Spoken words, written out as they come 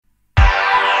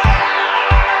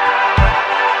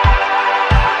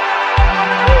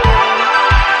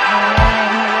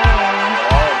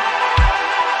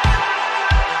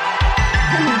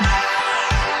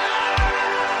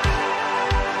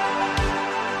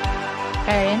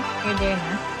Karen, you're there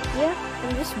na? Yeah,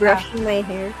 I'm just brushing my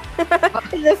hair.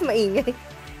 I love maingay.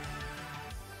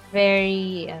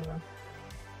 Very,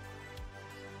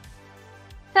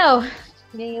 So,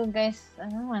 do you guys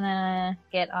wanna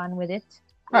get on with it?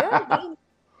 Yeah,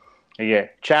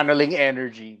 Yeah, channeling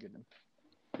energy. Ganun.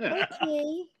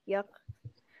 okay. Yuck.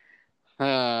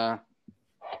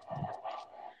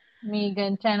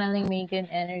 Channeling Megan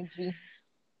energy.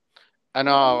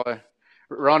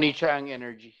 Ronnie Chang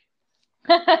energy.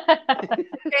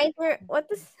 Trying to, what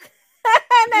is,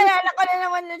 nalala ko na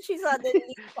naman na she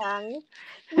suddenly sang.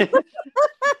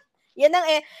 Yan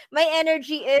ang, my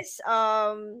energy is,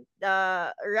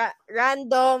 the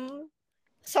random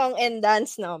song and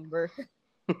dance number.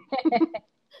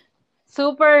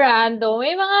 Super random.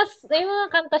 May mga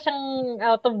kanta siyang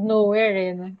out of nowhere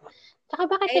eh. Tsaka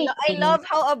bakit I love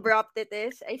how abrupt it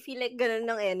is. I feel like ganun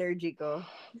ng energy ko.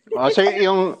 So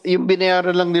yung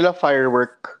binayaran lang nila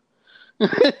firework.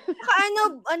 Saka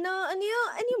ano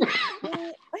yung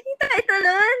title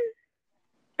nun?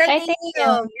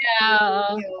 Titanium.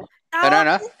 Yeah.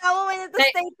 Ano? Tawa mo na ito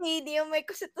sa Titanium. May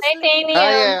kusitos Titanium.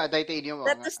 Yeah, Titanium.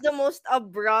 That was the most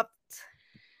abrupt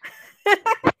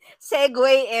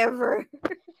segue ever.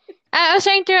 I was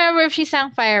trying to remember if she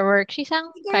sang Firework. She sang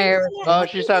Firework. Oh,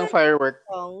 she sang Firework.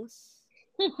 Songs.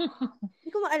 Hindi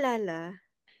ko maalala.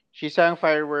 She sang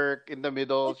Firework in the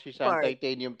middle. She sang part?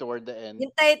 Titanium toward the end.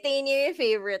 Yung Titanium yung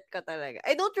favorite ko talaga.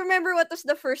 I don't remember what was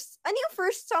the first... Ano yung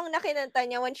first song na kinanta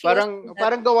niya when she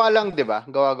Parang gawa lang, di ba?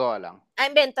 Gawa lang.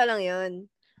 Ay, bento lang yun.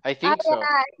 I think so. Yeah,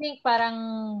 I think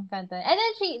parang kanta. And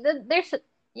then there's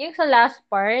yung sa last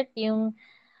part, yung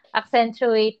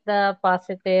accentuate the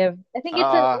positive. I think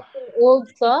it's an old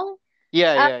song.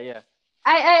 Yeah.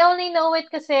 I only know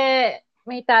it kasi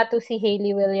may tattoo si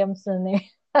Hayley Williamson eh.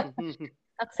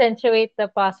 Accentuate the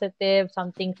positive,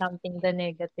 something, the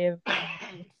negative.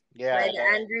 Yeah. By the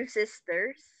Andrew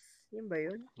Sisters. Yun ba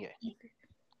yun? Yeah.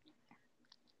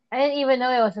 I didn't even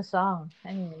know it was a song.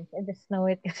 Anyways, I just know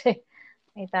it kasi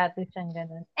may tattoo siyang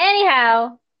ganun.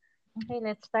 Anyhow, okay,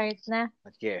 let's start na.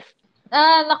 Yeah.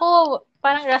 Naku,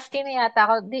 parang rusty na yata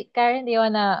ako. Karen, di ko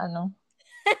na,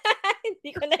 Hindi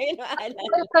ko na yun maalala.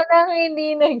 Ito lang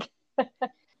hindi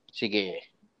Sige.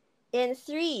 In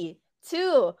 3,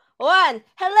 2, 1.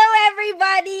 Hello,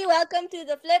 everybody! Welcome to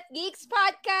the Flip Geeks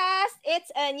podcast. It's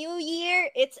a new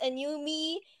year. It's a new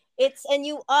me. It's a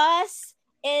new us.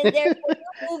 And there's a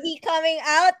new movie coming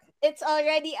out. It's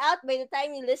already out by the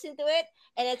time you listen to it.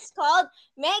 And it's called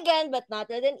Megan, but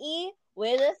not with an E,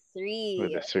 with a 3.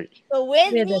 With a 3. So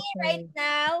with me right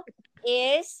now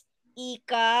is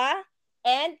Ika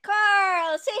and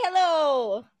Carl. Say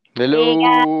hello.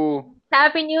 Hello.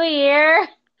 Happy New Year.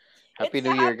 Happy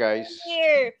New Year, guys.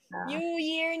 New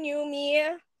year, new me.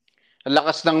 Ang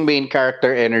lakas ng main character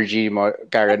energy mo,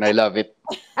 Karen. I love it.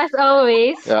 As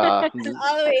always. Yeah. As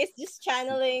always, just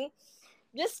channeling,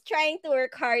 just trying to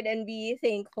work hard and be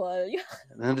thankful.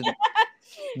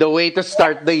 The way to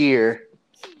start the year.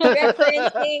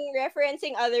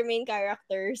 referencing other main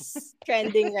characters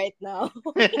trending right now.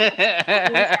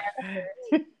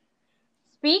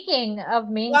 Speaking of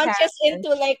main characters, characters. into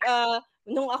like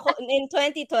nung ako in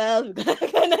 2012,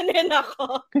 ganun din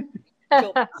ako.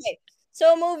 Okay.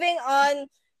 So moving on.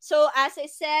 So as I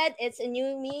said, it's a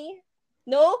new me.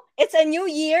 No, it's a new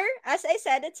year. As I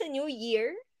said, it's a new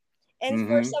year. And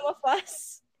for some of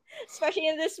us, especially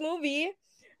in this movie,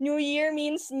 new year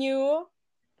means new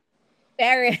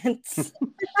parents.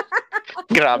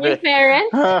 Grabe. New parents?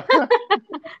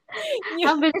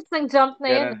 Ang bilis ng jump na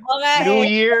yun. New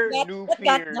year, new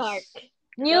fears.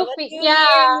 New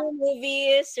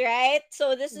movies, right?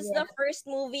 So this is the first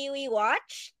movie we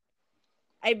watched.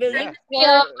 I believe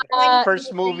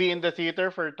first movie in the theater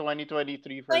for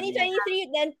 2023. 2023,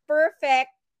 then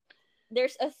perfect.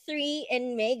 There's a 3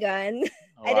 in Megan.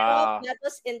 Wow. I don't know if that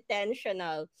was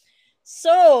intentional.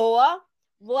 So,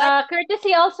 what?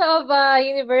 Courtesy also of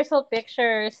Universal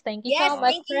Pictures. Thank you so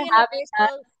much for having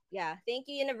us. Yeah, thank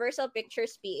you Universal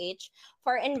Pictures PH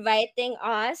for inviting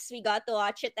us. We got to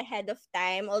watch it ahead of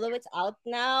time, although it's out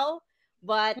now.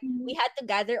 But we had to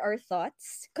gather our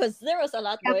thoughts because there was a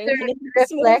lot going on in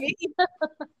this movie.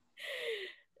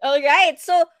 All right,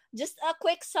 so just a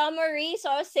quick summary.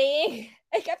 So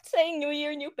I kept saying New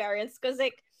Year, new parents because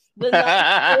like the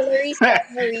summary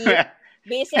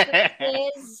basically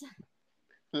is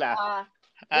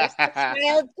there's a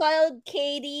child called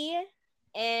Katie,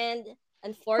 and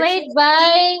unfortunately,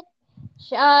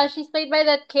 she's played by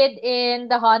that kid in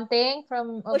The Haunting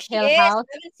from Hill House.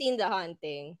 I haven't seen The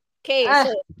Haunting. Okay,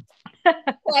 so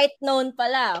quite known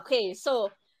pala. Okay,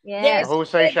 so yes.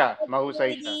 Mahusay siya.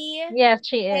 Yes,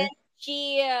 she is. And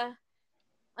she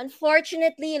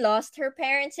unfortunately lost her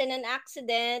parents in an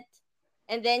accident,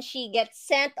 and then she gets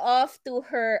sent off to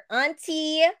her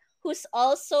auntie, who's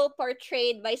also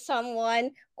portrayed by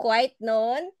someone quite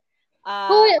known, Who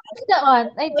uh is the aunt?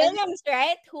 I don't. Williams,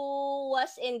 right, who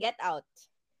was in Get Out,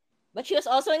 but she was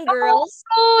also in Girls.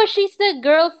 Oh, she's the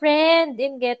girlfriend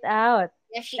in Get Out.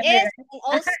 Yeah, she is. And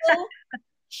also,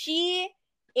 she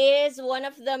is one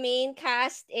of the main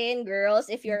cast in Girls.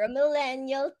 If you're a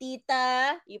millennial,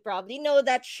 tita, you probably know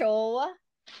that show.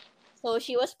 So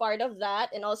she was part of that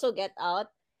and also Get Out.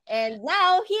 And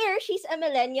now here she's a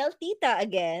millennial tita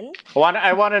again.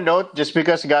 I want to note, just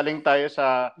because galing tayo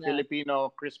sa Yeah.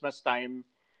 Filipino Christmas time,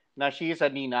 na she is a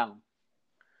ninang.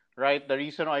 Right? The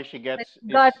reason why she Like gets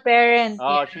is, godparent,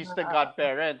 yeah, she's the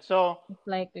godparent. So, most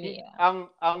likely, yeah.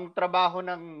 ang trabaho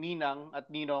ng ninang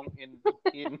at ninong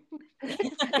in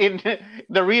in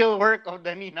the real work of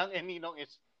the ninang and ninong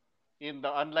is, in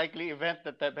the unlikely event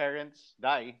that the parents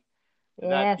die,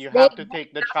 that Yes, you they have to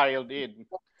take the child in.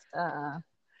 uh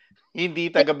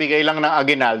Hindi tagabigay lang ng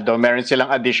aginaldo, meron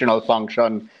silang additional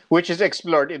function, which is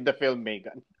explored in the film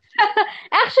Megan.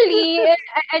 actually,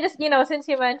 I just, since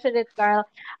you mentioned it, Carl,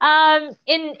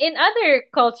 in other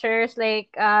cultures,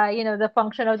 like, the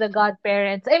function of the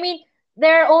godparents. I mean,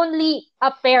 they're only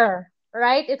a pair,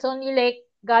 right? It's only like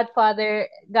godfather,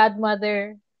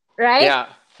 godmother, right? Yeah,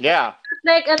 yeah.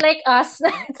 Like unlike us,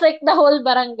 it's like the whole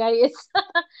barangay is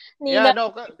Yeah, Nina.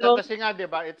 no, So, kasi nga, 'di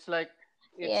ba? It's like,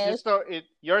 it's yes. just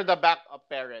you're the backup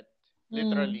parent, Mm.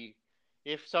 literally.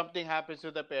 If something happens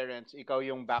to the parents, ikaw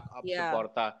yung backup Yeah.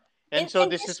 suporta. In And so in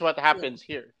this this is what yeah. happens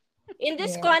here. In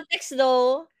this Yeah. context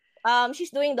though, she's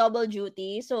doing double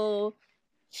duty. So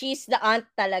she's the aunt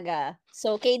talaga.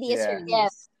 So KD is her Yeah.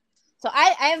 Yes. niece. So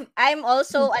I'm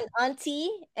also an auntie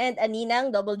and a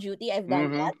ninang, double duty. I've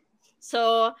done Mm-hmm. that.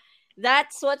 So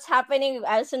that's what's happening with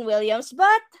Alison Williams.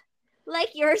 But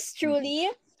like yours truly,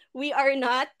 we are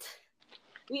not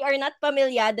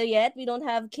pamilyado yet. We don't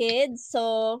have kids.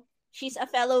 So she's a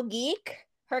fellow geek.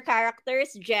 Her character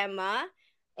is Gemma.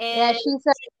 Yeah, And she's she's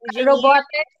an a engineer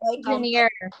robotic by company. engineer.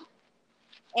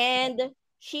 And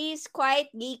she's quite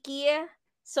geeky.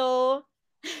 So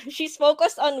she's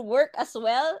focused on work as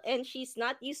well. And she's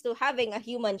not used to having a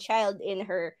human child in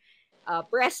her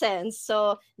presence.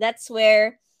 So that's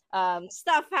where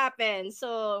stuff happens.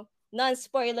 So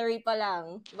non-spoilery pa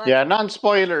lang. But Yeah,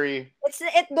 non-spoilery.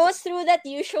 it goes through that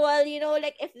usual,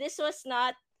 like if this was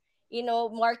not,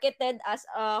 marketed as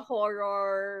a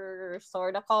horror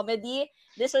sort of comedy,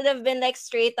 this would have been like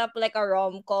straight up like a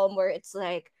rom-com where it's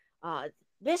like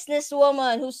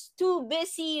businesswoman who's too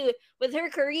busy with her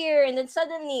career, and then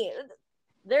suddenly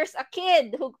there's a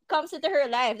kid who comes into her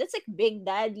life. That's like Big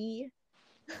Daddy.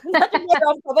 Not really a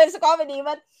rom-com, but it's a comedy.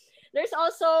 But there's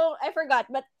also, I forgot,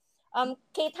 but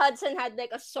Kate Hudson had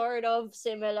like a sort of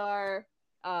similar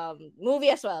movie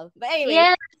as well. But anyway,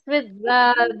 Yes, with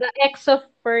the ex of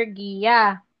Fergie.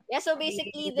 Yeah, yeah, so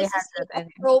basically they this had is that. like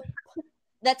a trope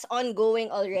that's ongoing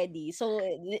already. So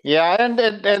Yeah, and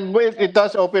it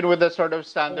does open with a sort of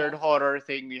standard horror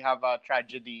thing. We have a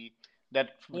tragedy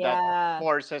that yeah.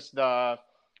 forces the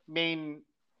main.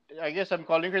 I guess I'm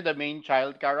calling her the main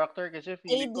child character kasi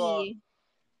feeling ko AD.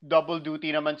 double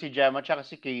duty naman si Gemma tsaka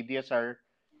si KD as our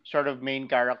sort of main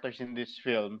characters in this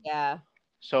film. Yeah.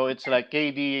 So it's like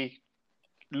KD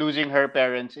losing her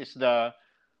parents is the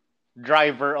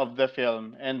driver of the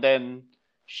film, and then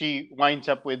she winds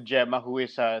up with Gemma, who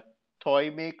is a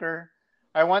toy maker.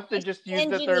 I want to just use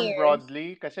the term Engineers. broadly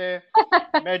kasi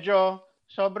medyo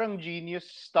sobrang genius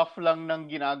stuff lang ng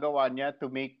ginagawa niya to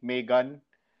make Megan,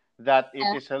 that it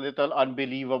Yeah. is a little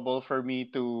unbelievable for me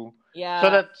to. Yeah. So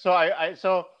that so I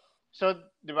so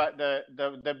diba,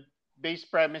 the base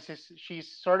premise is she's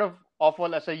sort of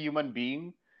awful as a human being,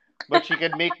 but she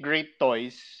can make great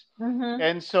toys. Mm-hmm.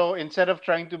 And so instead of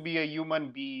trying to be a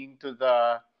human being to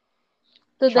the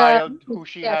To the child who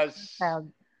she yes, has, child.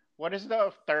 what is the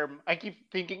term? I keep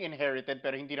thinking inherited,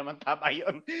 pero hindi naman tama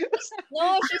yun.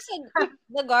 No, she said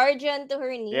the guardian to her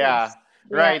niece. Yeah.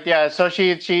 Yeah. Right, yeah. So so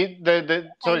Kind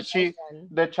person.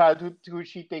 the child who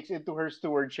she takes into her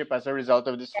stewardship as a result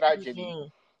of this tragedy, Mhm.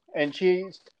 and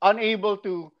she's unable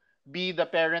to be the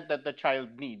parent that the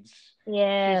child needs. She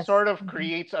Yes. sort of Mhm.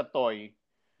 creates a toy,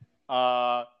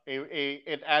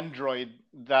 an android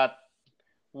that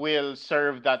will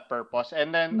serve that purpose. And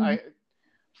then Mhm.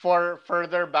 for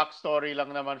further backstory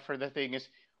lang naman for the thing is,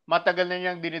 matagal na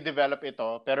niyang dinidevelop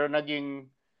ito, pero naging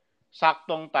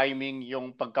saktong timing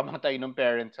yung pagkamatay ng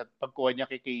parents at pagkuha niya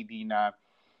kay KD na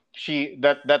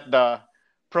that the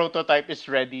prototype is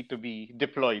ready to be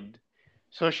deployed.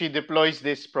 So she deploys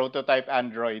this prototype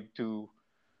android to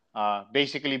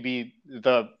basically be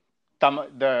the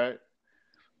the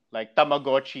like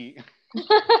Tamagotchi,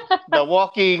 the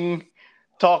walking,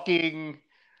 talking,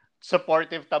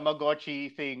 supportive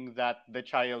Tamagotchi thing that the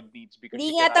child needs because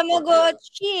Hindi she nga cannot fulfill.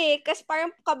 Tamagotchi. Kasi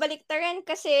parang kabaliktaran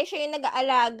kasi siya yung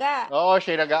nag-aalaga. Oo,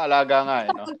 siya yung nag-aalaga nga,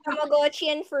 no? Pag Tamagotchi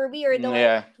and Furby are the one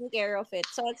Yeah, taking care of it.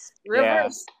 So it's yeah.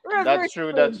 reverse. That's Reverse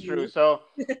true, that's true. Furby. So,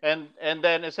 and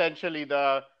then essentially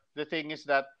the thing is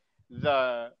that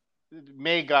the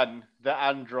Megan, the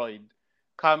android,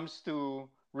 comes to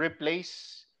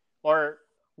replace or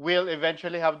will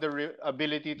eventually have the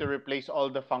ability to replace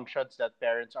all the functions that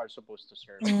parents are supposed to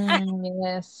serve.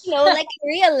 Yes. Like in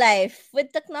real life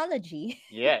with technology.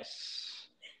 Yes.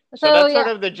 So So that's yeah,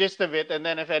 sort of the gist of it. And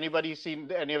then if anybody's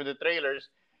seen any of the trailers,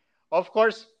 of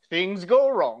course, things go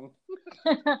wrong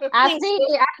Things go, as they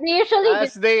usually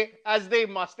do. as they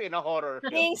must in a horror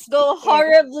film. things go Yes.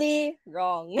 horribly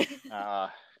wrong. Uh,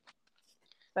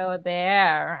 So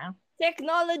there.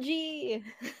 Technology.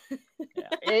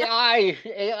 yeah. AI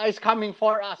is coming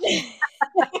for us. She's,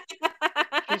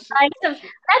 That's why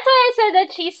I said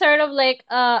that she's sort of like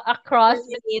a cross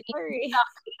between Terminator.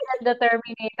 Chucky and the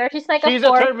Terminator. She's like a she's a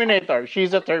fourth. Terminator.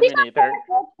 She's a She's a Terminator.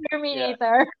 fourth Yeah.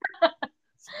 Terminator.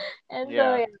 And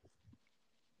so Yeah. yeah,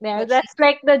 there. But she's That's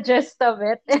like the gist of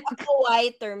it. a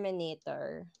Hawaii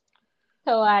Terminator.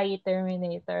 Kawaii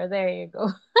Terminator. There you go.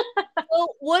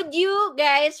 So, would you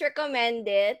guys recommend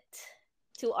it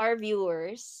to our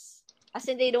viewers? As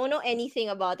in, they don't know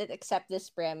anything about it except this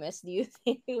premise. Do you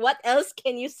think? What else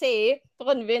can you say to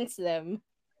convince them?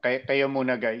 Kayo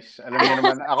muna guys. Alam niyo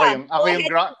naman ako yung Go ahead,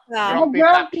 Ika. grumpy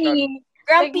faction.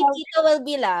 Grumpy Tito will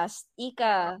be last.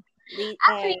 Ika.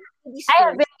 Actually, I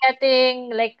have been getting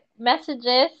like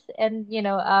messages and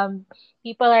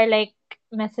people are like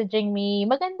messaging me,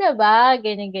 maganda ba?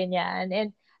 Ganyan, ganyan.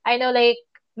 And I know like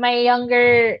my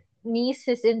younger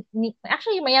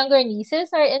actually my younger nieces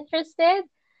are interested.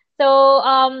 So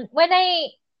when I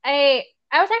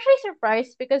was actually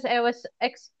surprised because I was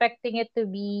expecting it to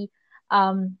be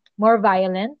more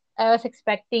violent. I was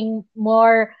expecting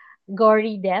more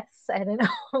gory deaths. I don't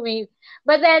know. Maybe.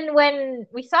 But then when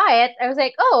we saw it, I was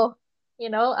like, oh,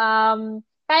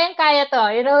 kayang-kaya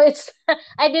to. It's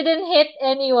I didn't hit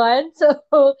anyone, so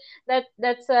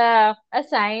that's a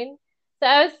sign. So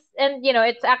I was, and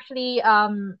it's actually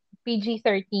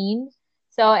PG-13.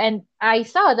 So and I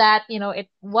saw that it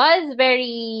was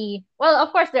very well.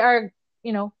 Of course, there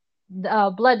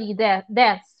are bloody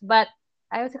deaths, but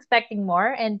I was expecting more,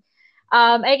 and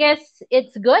I guess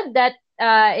it's good that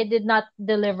it did not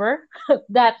deliver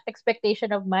that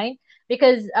expectation of mine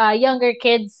because younger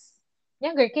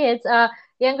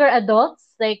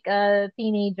adults like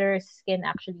teenagers can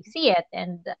actually see it,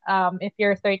 and if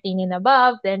you're 13 and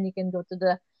above, then you can go to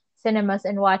the cinemas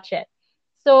and watch it.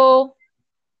 So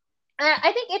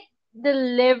I think it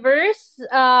delivers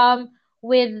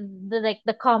with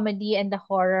the comedy and the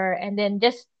horror and then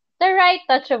just the right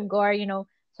touch of gore,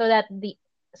 so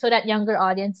that younger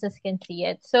audiences can see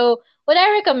it. So would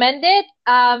I recommend it?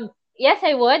 Yes,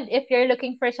 I would if you're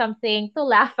looking for something to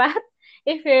laugh at,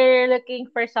 if you're looking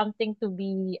for something to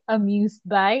be amused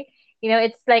by.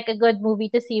 It's like a good movie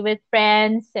to see with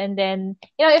friends, and then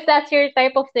if that's your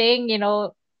type of thing,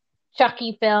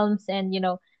 Chucky films and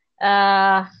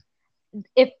uh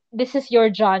if this is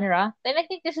your genre, then I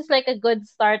think this is like a good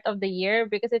start of the year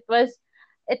because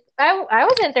I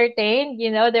was entertained.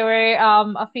 There were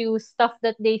a few stuff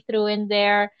that they threw in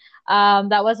there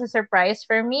that was a surprise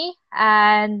for me.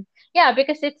 And yeah,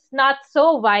 because it's not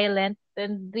so violent,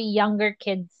 then the younger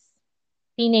kids,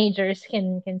 teenagers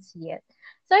can see it.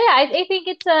 So yeah, I think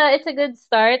it's a good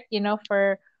start,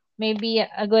 for maybe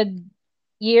a good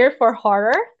year for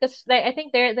horror because I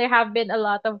think there have been a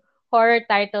lot of horror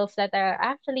titles that are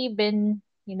actually been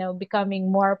becoming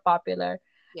more popular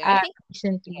Yeah, I think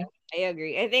recently. I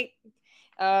agree. I think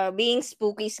being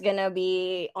spooky is gonna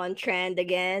be on trend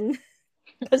again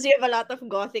because you have a lot of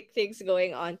gothic things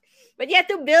going on. But yeah,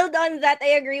 to build on that,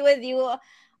 I agree with you.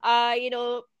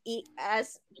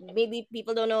 As maybe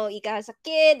people don't know, Ika has a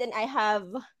kid, and I have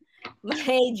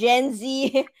my Gen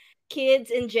Z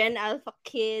kids and Gen Alpha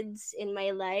kids in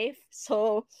my life.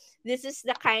 So this is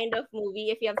the kind of movie,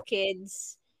 if you have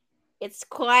kids, it's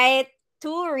quite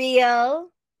too real,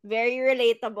 very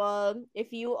relatable.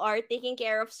 If you are taking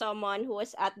care of someone who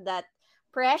is at that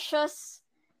precious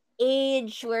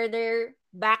age where they're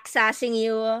backsassing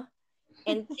you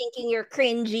and thinking you're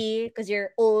cringy because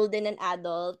you're old and an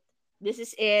adult, this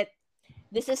is it.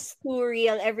 This is too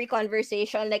real. Every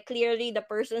conversation, like clearly the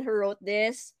person who wrote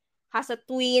this has a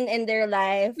tween in their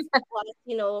life who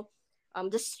has,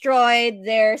 destroyed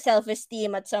their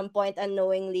self-esteem at some point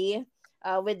unknowingly.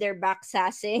 with their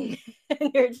backsassing,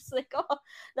 and you're just like, oh,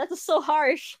 that was so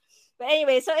harsh. But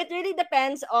anyway, so it really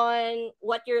depends on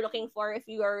what you're looking for. If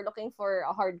you are looking for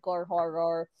a hardcore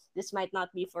horror, this might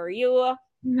not be for you.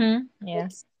 Mm-hmm. Yeah.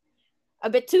 It's a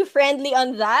bit too friendly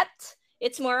on that.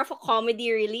 It's more of a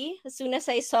comedy, really. As soon as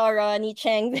I saw Ronnie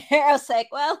Cheng there, I was like,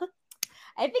 well,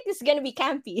 I think this is gonna be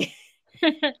campy.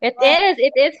 It But is.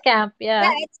 It is camp. yeah,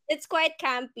 Yeah. it's quite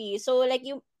campy. So like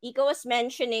Ika was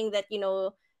mentioning that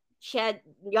she had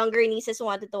younger nieces who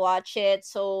wanted to watch it.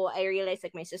 So I realized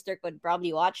like my sister could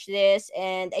probably watch this,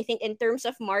 and I think in terms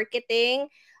of marketing,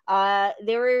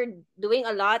 they were doing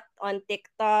a lot on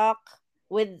TikTok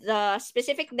with the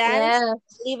specific dance. I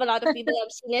Yes. believe a lot of people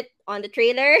have seen it on the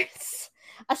trailers.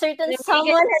 A certain They make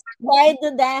someone has tried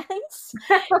the dance.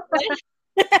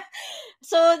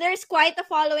 So there's quite a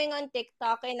following on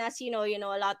TikTok, and as a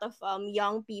lot of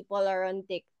young people are on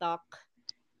TikTok,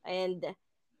 and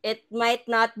it might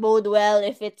not bode well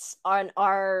if it's on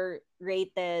R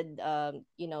rated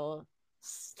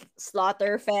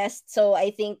slaughter fest. So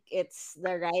I think it's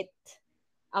the right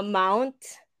amount.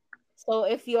 So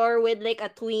if you're with like a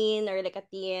tween or like a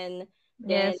teen,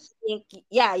 then Yes. I think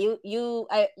yeah,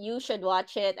 you should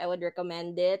watch it. I would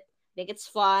recommend it. I think it's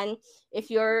fun. If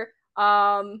you're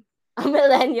a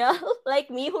millennial like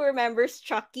me who remembers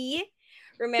Chucky,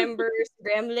 remembers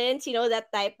Gremlins,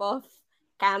 that type of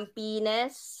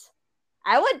campiness.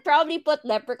 I would probably put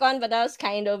Leprechaun, but that was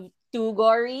kind of too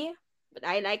gory. But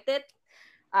I liked it.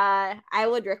 I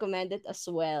would recommend it as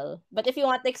well. But if you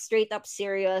want like straight up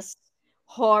serious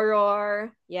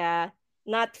horror, yeah,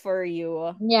 not for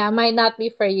you. Yeah, might not be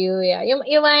for you. Yeah,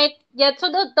 you might. Yeah,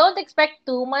 so don't expect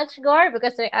too much gore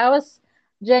because I was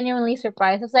genuinely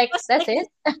surprised. It's like It's that's like this,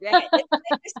 it. right? It's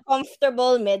like this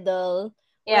comfortable middle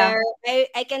Yeah. where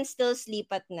I can still sleep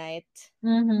at night,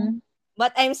 Mm-hmm.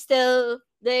 but I'm still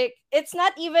like it's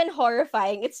not even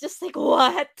horrifying. It's just like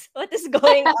what is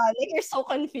going on? Like you're so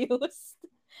confused.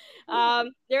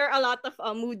 There are a lot of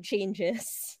mood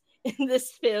changes in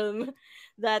this film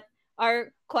that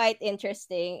are quite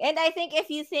interesting. And I think if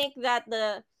you think that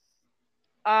the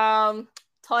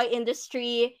toy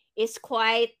industry is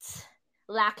quite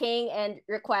lacking and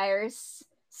requires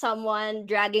someone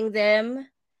dragging them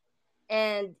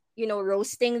and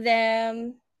roasting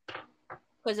them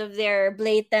because of their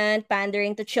blatant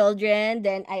pandering to children,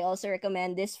 then I also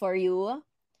recommend this for you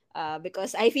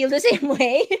because I feel the same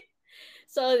way.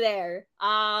 So there.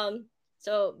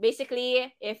 So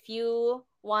basically, if you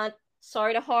want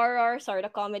sort of horror, sort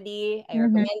of comedy, I Mm-hmm.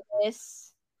 recommend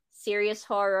this. Serious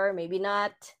horror, maybe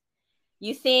not.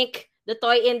 You think the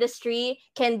toy industry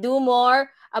can do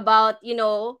more about,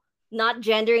 not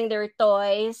gendering their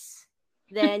toys,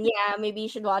 then yeah, maybe you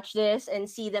should watch this and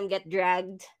see them get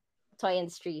dragged toy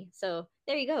industry. So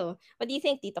there you go. What do you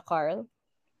think, Tito Carl?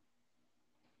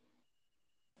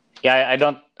 Yeah, I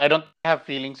don't have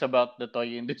feelings about the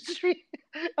toy industry.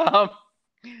 um,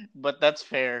 but that's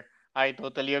fair. I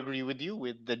totally agree with you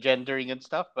with the gendering and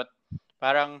stuff. But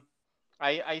parang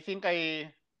I think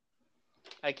I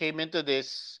came into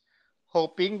this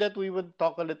hoping that we would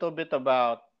talk a little bit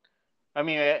about. I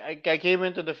mean, I came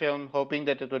into the film hoping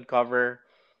that it would cover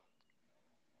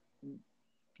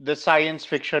the science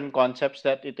fiction concepts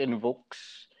that it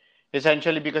invokes,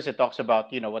 essentially because it talks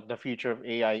about what the future of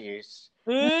AI is.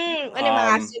 Ano yung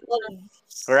mga Um, symbols?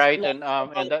 right, and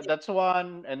that's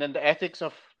one, and then the ethics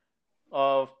of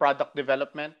product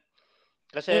development.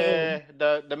 Kasi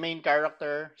Mm-mm. the main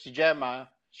character, si Gemma,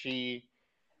 she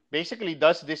basically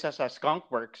does this as a skunk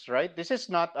works, right? This is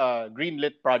not a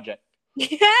greenlit project. Yeah,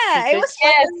 She I was takes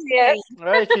Yes. Yes.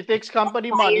 wondering. right, she takes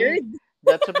company money Fired?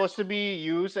 that's supposed to be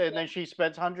used, and then she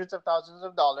spends hundreds of thousands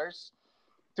of dollars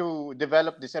to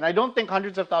develop this. And I don't think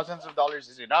hundreds of thousands of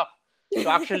dollars is enough to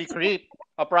actually create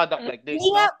a product like Hindi this,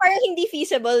 nga, no? parang hindi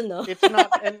feasible, no? It's not.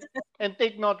 And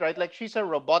take note, right? Like she's a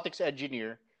robotics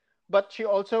engineer, but she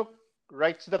also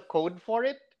writes the code for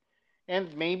it.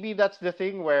 And maybe that's the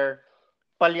thing where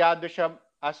palyado siya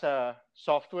as a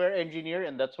software engineer,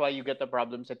 and that's why you get the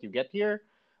problems that you get here.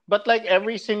 But like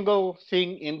every single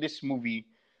thing in this movie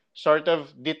sort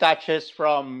of detaches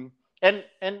from, and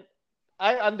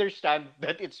I understand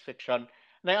that it's fiction,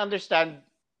 and I understand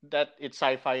that it's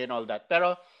sci-fi and all that.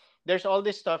 Pero there's all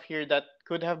this stuff here that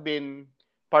could have been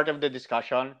part of the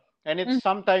discussion, and it's Mm.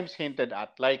 sometimes hinted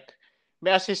at. Like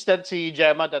may assistant si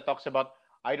Gemma that talks about,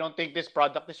 I don't think this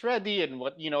product is ready, and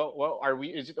what are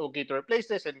we? Is it okay to replace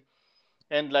this?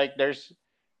 And like there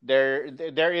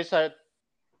is a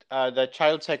the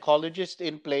child psychologist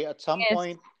in play at some Yes.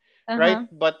 point, right?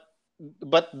 Uh-huh.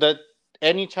 But the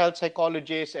any child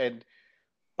psychologist and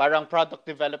parang product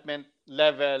development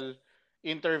level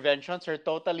interventions are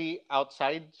totally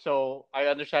outside. So I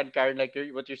understand, Karen, like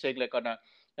what you're saying, like on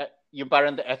yung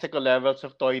parang the ethical levels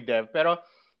of toy dev. Pero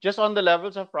just on the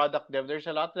levels of product dev, there's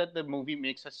a lot that the movie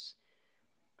makes us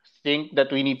think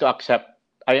that we need to accept.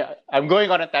 I'm going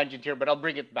on a tangent here, but I'll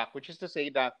bring it back, which is to say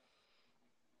that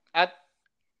at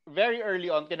very early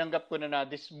on, tinanggap ko na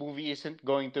this movie isn't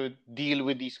going to deal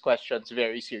with these questions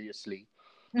very seriously.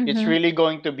 It's Mm-hmm. really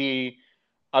going to be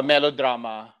a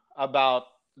melodrama about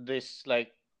this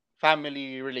like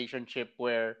family relationship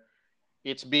where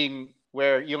it's being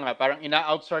where yung nga, parang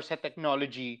ina-outsource sa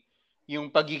technology yung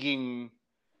pagiging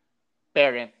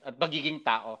parent at pagiging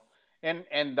tao. And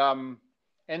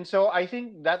so I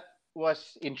think that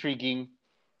was intriguing,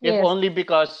 if Yes. only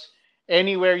because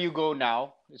anywhere you go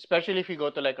now, especially if you go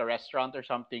to like a restaurant or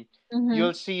something, Mm-hmm.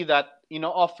 you'll see that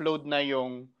offload na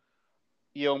yung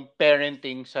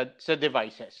parenting sa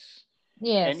devices.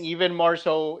 And Yes. even more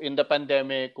so in the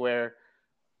pandemic where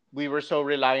we were so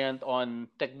reliant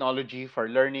on technology for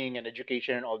learning and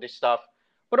education and all this stuff.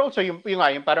 But also yung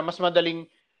para mas madaling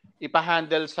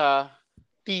ipa-handle sa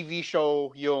TV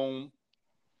show yung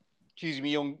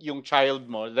child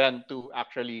mo than to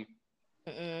actually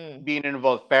Mm-mm. be an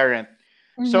involved parent.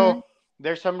 Mm-hmm. So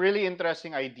there's some really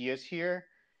interesting ideas here.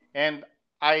 And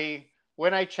I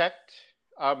when I checked,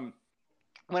 um,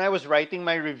 when I was writing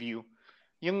my review,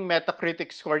 yung Metacritic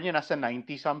score niya nasa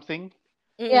 90 something.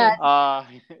 Yeah. Mm-mm. Uh,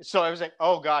 so I was like,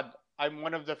 oh God, I'm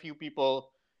one of the few people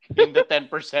in the 10%,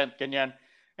 ganyan.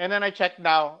 And then I checked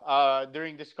now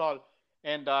during this call,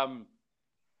 and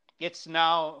it's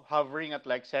now hovering at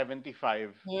like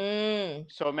 75. Mm.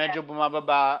 So medyo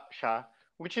bumababa siya,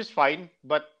 which is fine,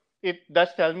 but it does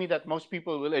tell me that most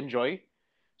people will enjoy.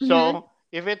 Mm-hmm. So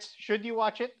if it's should you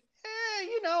watch it?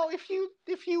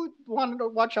 If you want to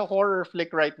watch a horror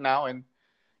flick right now and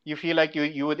you feel like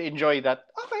you would enjoy that,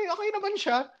 okay naman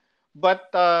siya. But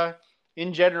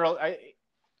in general,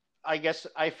 I guess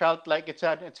I felt like it's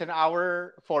an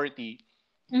hour 40,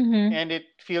 Mm-hmm. and it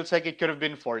feels like it could have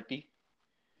been 40.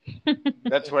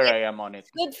 That's where I am on it.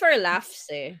 It's good for laughs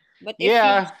eh. But if you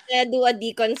Yeah. do a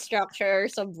deconstruction or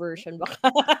subversion,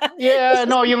 baka Yeah,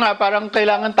 no, yung nga parang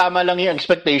kailangan tama lang yung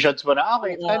expectations mo na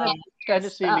okay, it's kind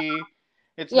of Yes. silly.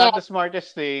 It's Yeah. not the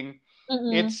smartest thing.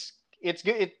 Mm-mm. It's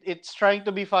good. It's trying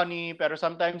to be funny, pero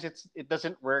sometimes it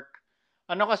doesn't work.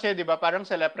 Ano kasi, 'di ba? Parang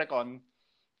sa Leprechaun,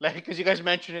 like because you guys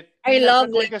mentioned it, I yung love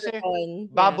Leprechaun kasi Leprechaun. Yeah.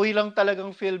 baboy lang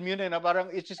talagang film yun eh, na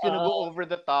parang it's just gonna go Oo. over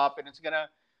the top and it's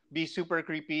gonna be super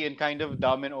creepy and kind of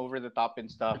dumb and over the top and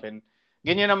stuff and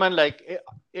ganyan naman like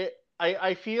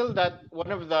I feel that one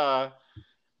of the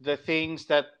things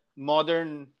that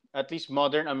at least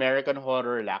modern American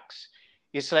horror lacks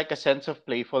is like a sense of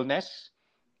playfulness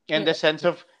and the Mm. sense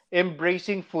of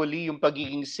embracing fully yung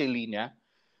pagiging silly niya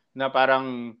na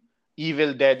parang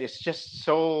Evil Dead is just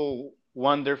so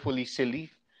wonderfully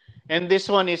silly. And this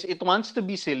one is it wants to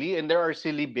be silly and there are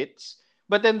silly bits,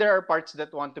 but then there are parts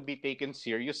that want to be taken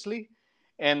seriously.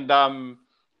 And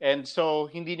so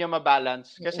hindi niya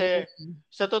mabalance kasi Mm.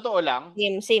 sa totoo lang,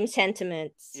 Same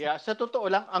sentiments. yeah, sa totoo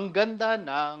lang ang ganda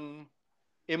ng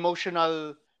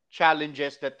emotional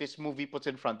challenges that this movie puts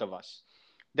in front of us.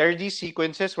 There are these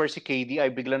sequences where si KD ay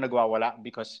biglang nagwawala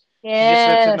because she just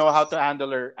doesn't know how Yes. to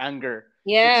handle her anger.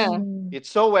 Yeah. Mm-hmm.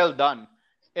 It's so well done.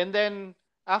 And then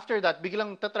after that,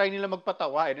 biglang tatry nila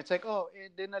magpatawa and it's like, oh,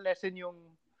 din na lesson yung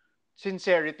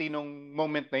sincerity nung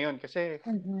moment na yun kasi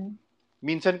Mm-hmm.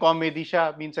 minsan comedy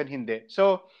siya, minsan hindi.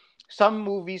 So some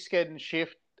movies can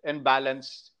shift and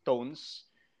balance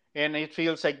tones. And it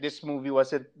feels like this movie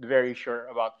wasn't very sure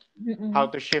about how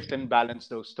Mm-mm. to shift and balance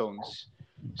those tones.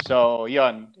 So,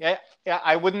 yon. Yeah,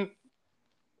 I wouldn't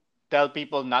tell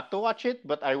people not to watch it,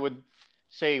 but I would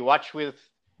say watch with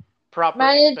proper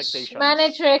Manage expectations.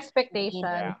 your Mm. expectations.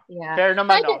 Yeah. Yeah. Fair No,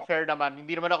 naman, no? Fair naman.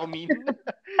 Hindi naman ako mean.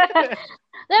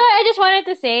 no, I just wanted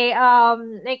to say,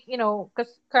 like,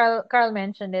 because Carl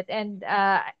mentioned it, and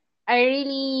I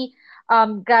really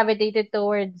gravitated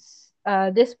towards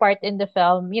this part in the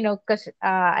film, because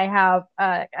I have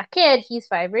a kid, he's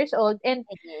 5 years old, and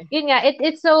Mm. yun nga,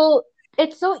 it's so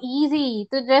easy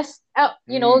to just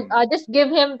Mm. just give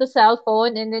him the cell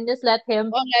phone and then just let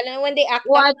him Oh, lalo na when they act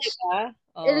up, watch. diba?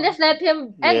 And Oh. just let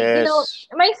him, and Yes.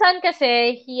 my son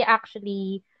kasi, he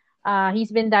actually he's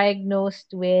been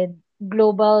diagnosed with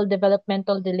global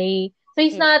developmental delay, so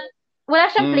he's Mm. not, wala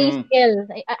siyang play Mm. skill.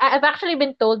 I've actually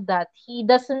been told that he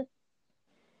doesn't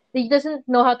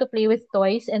know how to play with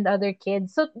toys and other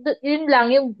kids. So yun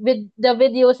lang yung the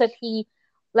videos that he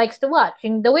likes to watch,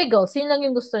 yung the Wiggles, yun lang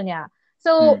yung gusto niya. Mm.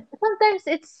 So sometimes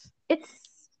it's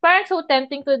parang so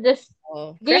tempting to just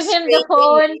Oh. give him the Frustrating.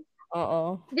 phone, Oo.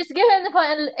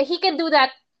 and he can do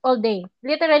that all day.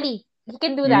 Literally, he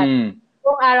can do that. Mm.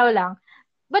 Buong araw lang.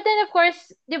 But then, of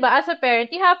course, di ba, as a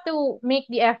parent, you have to make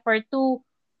the effort to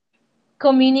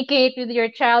communicate with your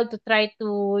child, to try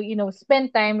to,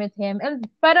 spend time with him. And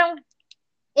parang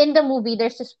in the movie,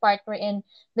 there's this part wherein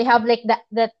they have like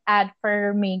that ad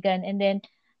for Megan, and then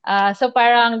so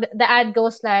parang the ad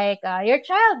goes like, your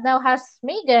child now has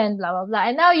Megan, blah blah blah,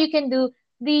 and now you can do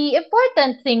the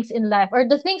important things in life, or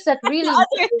the things that The really other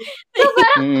matter. So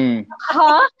parang, Mm.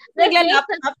 huh? The things that,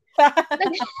 nagla-laptop pa.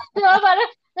 di ba,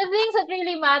 parang the things that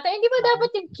really matter, hindi ba dapat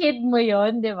yung kid mo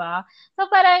yun, di ba? So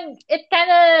parang it kind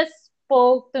of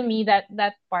spoke to me, that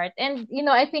part, and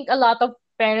I think a lot of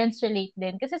parents relate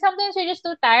din. Kasi sometimes you're just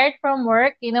too tired from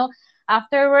work,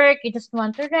 after work, you just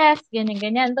want to rest, ganyan,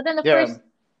 ganyan. But then, of Yeah. course,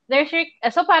 there's your,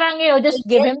 so parang, just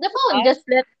give Yes, him the phone, diba?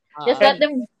 just let And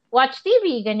them watch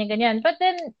TV, ganyan, ganyan. But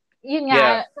then, yun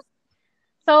yeah. nga,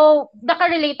 so,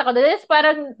 nakarelate ako doon. Is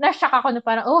parang, na-shock ako na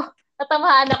parang, oh,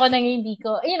 tatamaan ako ng hindi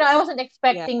ko. I wasn't Yeah.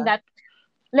 expecting that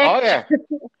Oh lecture,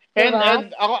 yeah. diba?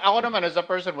 And ako naman as a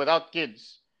person without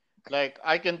kids, like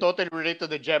I can totally relate to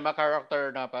the Gemma character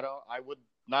na parang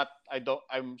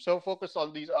I'm so focused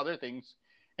on these other things,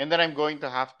 and then I'm going to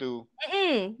have to,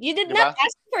 You did di not ba?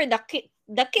 ask for the kid.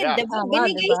 The kid, Yeah. diba? Tama,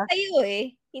 Binigay diba? sa'yo eh.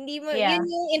 Hindi mo, Yeah. yun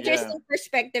yung Yeah. interesting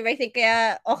perspective. I think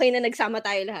kaya okay na nagsama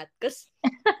tayo lahat. Because,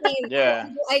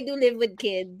 Yeah. I do live with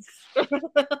kids.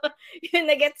 Yun,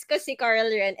 nagets ko si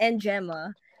Carl Ren and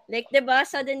Gemma. Like, diba,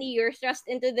 suddenly you're thrust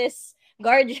into this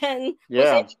guardian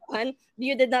Yeah. position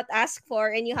you did not ask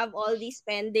for, and you have all these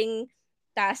pending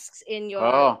tasks in your...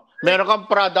 Oh, meron kang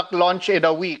product launch in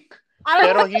a week. Alam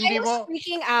Pero mo, I hindi was mo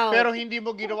freaking out. pero hindi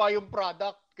mo ginawa yung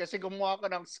product kasi gumawa ka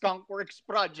ng Skunkworks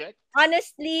project.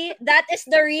 Honestly, that is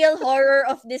the real horror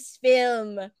of this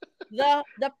film.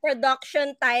 The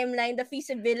production timeline, the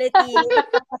feasibility,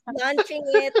 launching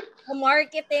it, the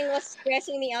marketing was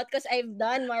stressing me out because I've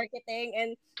done marketing,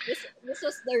 and this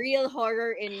was the real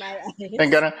horror in my eyes. And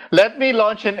gonna, let me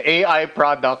launch an AI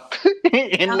product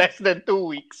in less than 2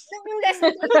 weeks. Yung less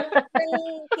than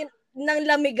nang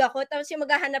lamig ako, tapos yung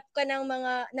maghahanap ka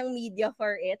ng media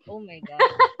for it. Oh my God.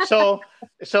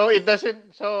 So it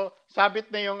doesn't, so sabit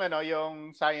na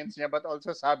yung science niya, but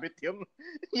also sabit yung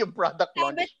product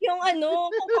launch. Sabit yung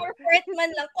kung corporate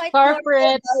man lang, quite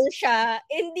Corporate. normal siya,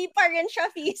 hindi pa rin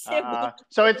siya feasible.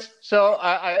 So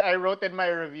I wrote in my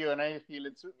review, and I feel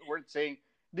it's worth saying,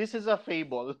 this is a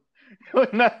fable.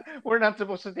 We're not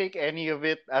supposed to take any of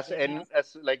it as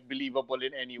like believable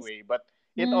in any way, but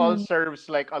it all serves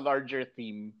like a larger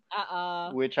theme,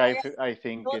 which I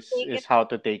think is how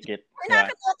to take it. Yeah.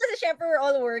 Nakakatawa kasi syempre we're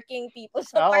all working people,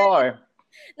 so Oh,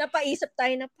 napaisip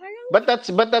tayo na parang... but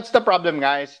that's the problem,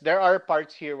 guys. There are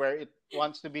parts here where it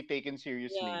wants to be taken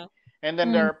seriously, Yeah. and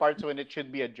then there are parts when it should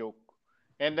be a joke,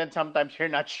 and then sometimes you're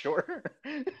not sure.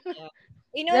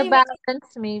 You know, The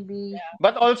balance, maybe.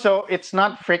 But also, it's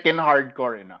not freaking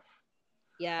hardcore enough.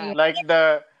 yeah. Like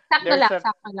Sakto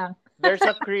lang. there's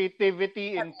a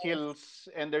creativity in kills,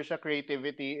 and there's a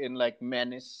creativity in like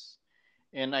menace,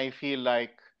 and I feel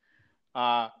like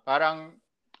parang,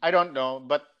 I don't know,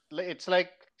 but it's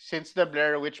like since the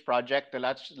Blair Witch Project, the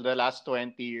last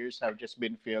 20 years have just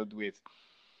been filled with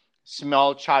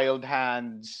small child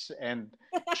hands and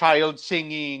child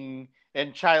singing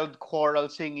and child choral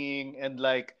singing and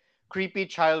like creepy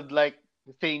childlike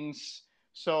things.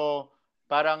 So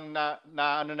parang na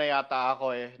ano na yata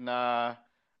ako na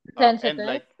and Sensitive.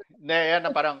 like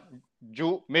na parang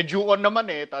medyo on naman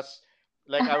tas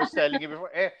like I was telling you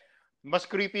before, mas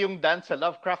creepy yung dance sa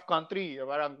Lovecraft Country.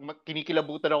 Parang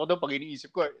kinikilabutan ako doon pag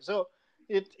iniisip ko. So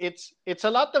it's a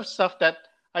lot of stuff that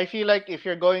I feel like if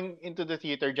you're going into the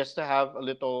theater just to have a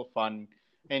little fun,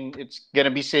 and it's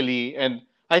gonna be silly, and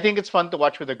I think it's fun to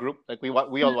watch with a group. Like we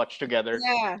all watch together.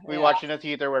 Yeah. We watched in a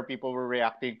theater where people were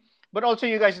reacting. But also,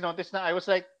 you guys noticed that I was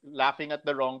like laughing at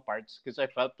the wrong parts because I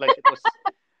felt like it was.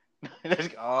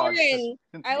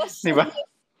 I was Diba?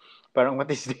 Parang,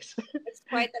 what is this? It's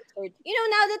quite absurd.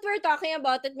 Now that we're talking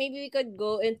about it, maybe we could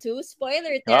go into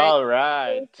spoiler territory. All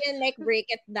right. We can like break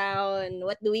it down.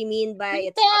 What do we mean by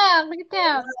it?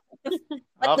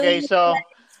 Okay, so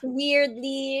it's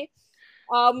weirdly,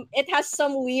 it has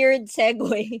some weird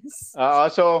segues.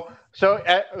 so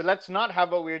let's not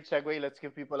have a weird segue. Let's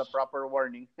give people a proper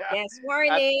warning. Yes,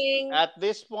 warning. At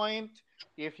this point,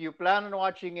 if you plan on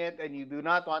watching it and you do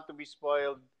not want to be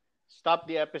spoiled, stop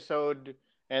the episode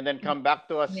and then come back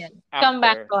to us. Yeah. After. Come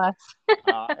back to us.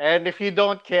 And if you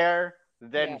don't care,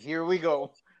 then Yes. here we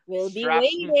go. We'll be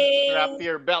waiting. Strap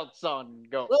your belts on.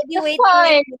 Go. We'll be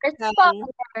waiting.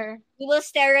 Spoiler. We will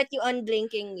stare at you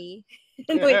unblinkingly.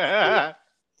 And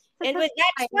with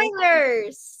that,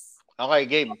 spoilers. Okay,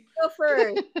 game. Go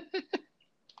first.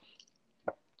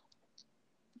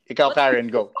 Ikaw, What? Karen,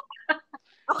 go.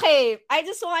 Okay, I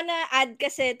just wanna add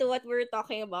kasi to what we're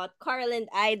talking about. Carl and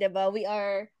I, diba, we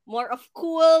are more of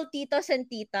cool titos and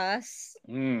titas.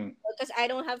 Mm. Because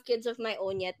I don't have kids of my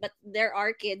own yet, but there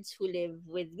are kids who live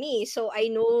with me. So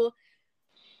I know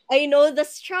the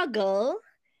struggle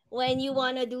when you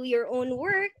wanna do your own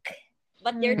work,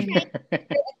 but they're Mm. trying to get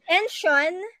your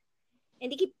attention and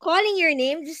they keep calling your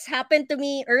name. Just happened to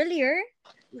me earlier.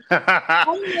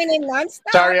 Calling my name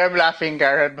nonstop. Sorry, I'm laughing,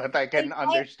 Karen, but I And can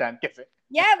understand. Kasi.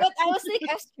 yeah, but I was like,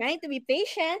 I was trying to be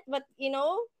patient, but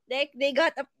they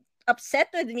got upset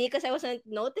with me because I wasn't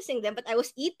noticing them, but I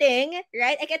was eating,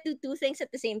 right? I can't do two things at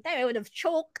the same time. I would have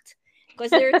choked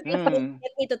because they're trying to Mm.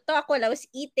 get me to talk while I was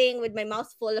eating with my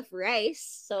mouth full of rice.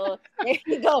 So there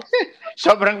you go.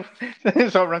 Sobrang,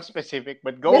 sobrang specific,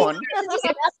 but go This on. This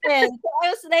happened. So I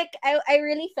was like, I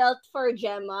really felt for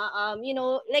Gemma.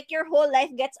 Like your whole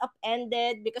life gets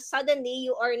upended because suddenly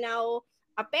you are now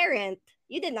a parent.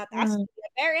 You did not ask mm. to be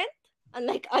a parent,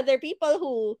 unlike other people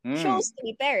who Mm. chose to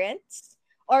be parents.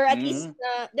 Or at least,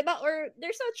 Mm. diba? Or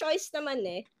there's no choice naman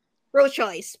eh.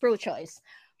 Pro-choice, pro-choice.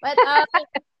 But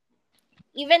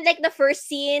even like the first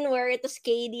scene where it was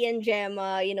Katie and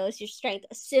Gemma, she's trying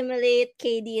to assimilate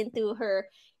Katie into her,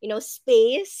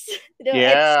 space. It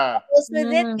Yeah. struggles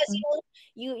with it because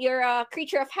Mm. you're a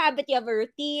creature of habit. You have a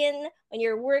routine when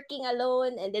you're working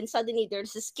alone, and then suddenly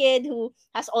there's this kid who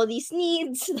has all these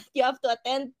needs that you have to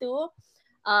attend to.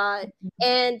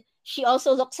 And she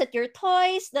also looks at your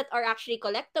toys that are actually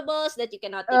collectibles that you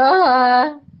cannot take home.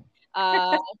 Ah.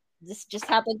 uh this just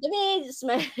happened to me. Just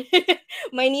my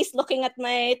my niece looking at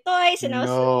my toys, and I was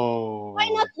like, why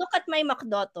not No. look at my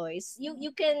McDo toys? You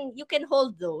can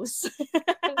hold those.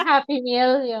 Yung Happy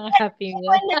Meal, yung Happy Meal.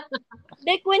 when,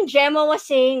 like when Gemma was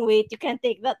saying, wait, you can't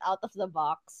take that out of the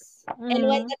box. And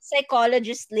when Mm. that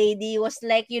psychologist lady was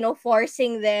like,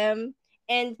 forcing them,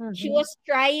 and she Mm. was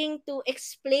trying to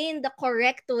explain the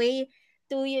correct way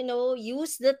to,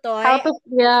 use the How toy. to,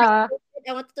 yeah.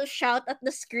 I wanted to shout at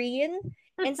the screen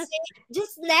and say,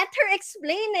 just let her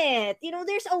explain it.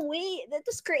 There's a way that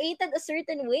was created a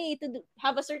certain way to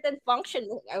have a certain function.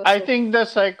 I was I so, think the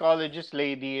psychologist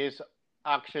lady is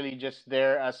actually just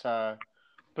there as a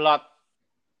plot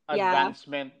yeah,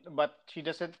 advancement, but she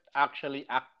doesn't actually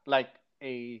act like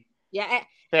a yeah. I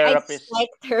therapist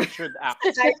disliked her. should act,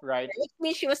 right? It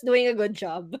means she was doing a good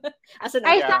job as an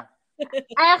I actor. thought, Yeah.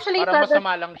 I actually Parang thought that,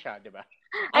 masama lang siya, di ba?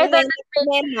 I And thought then, that,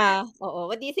 Nema. Oo.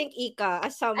 What do you think, Ika,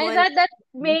 as I someone? thought that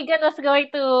Megan was going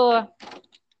to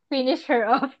finish her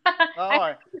off. Oo.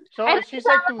 I So, she's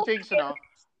like two things,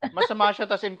 masama siya,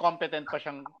 tas incompetent pa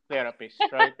siyang therapist,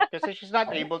 right? Kasi she's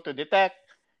not able to detect,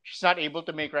 she's not able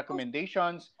to make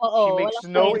recommendations, Oo, she makes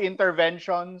walang no kwenta.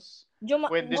 interventions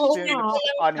when this Oo kid nga. looks lang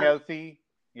siya. unhealthy.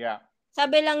 Yeah.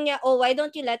 Sabi lang niya, oh, why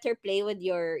don't you let her play with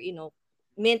your,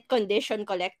 mint condition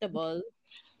collectible? And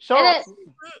So, then,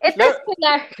 it is le-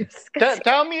 hilarious kasi,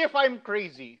 tell me if I'm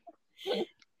crazy.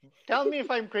 Tell me if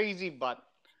I'm crazy, but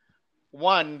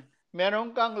one,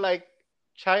 meron kang like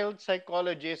child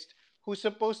psychologist who's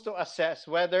supposed to assess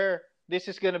whether this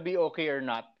is gonna be okay or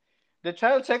not. The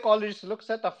child psychologist looks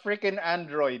at a freaking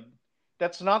android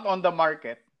that's not on the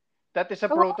market, that is a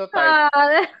oo prototype,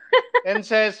 nga. and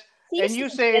says, and Seems you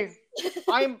legit. say,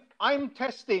 I'm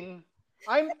testing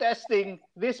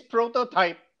this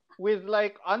prototype with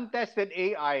like untested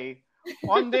AI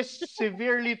on this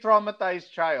severely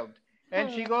traumatized child. And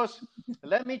she goes,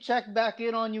 let me check back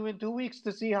in on you in 2 weeks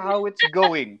to see how it's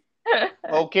going.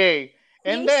 Okay.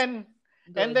 And Seems then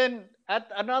and good. then at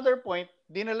another point,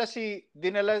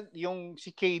 dinala yung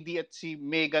si KD at si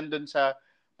Megan dun sa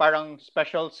parang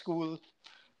special school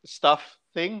stuff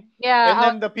thing. Yeah, And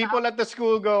then the people at the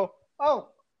school go, "Oh,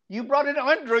 you brought an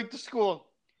android to school.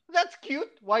 That's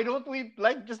cute. Why don't we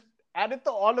like just add it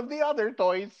to all of the other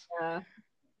toys?" Yeah.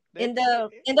 In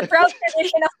It's the proud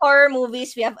tradition of horror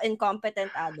movies, we have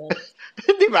incompetent adults.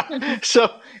 Di ba?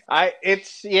 So,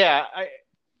 it's, yeah,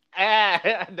 ah,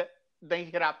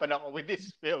 nahihirapan ako with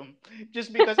this film.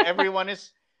 Just because everyone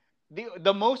is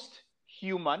the most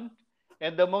human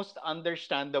and the most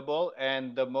understandable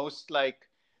and the most like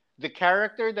the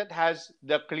character that has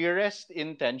the clearest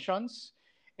intentions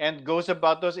and goes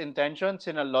about those intentions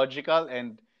in a logical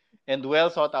and well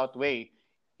thought out way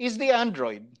is the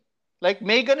android. Like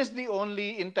Megan is the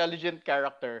only intelligent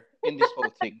character in this whole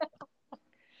thing.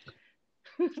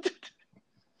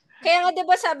 Kaya nga, di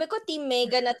ba sabi ko, Team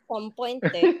Megan at some point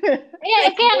eh. Yeah,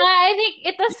 Like, kaya nga, I think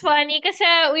it was funny kasi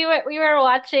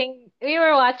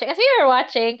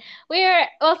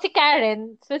well, si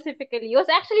Karen specifically was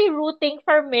actually rooting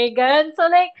for Megan. So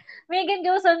like, Megan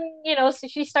goes on,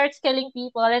 she starts killing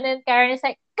people, and then Karen is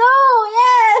like, go,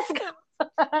 yes, go.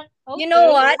 you know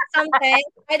Okay. what? Sometimes,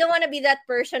 I don't want to be that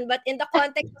person, but in the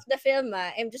context of the film,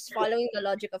 I'm just following the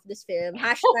logic of this film.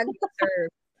 Hashtag deserve.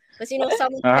 Because,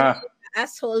 some of them Ah, are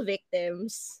asshole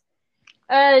victims.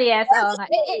 Yes, oo nga.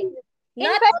 In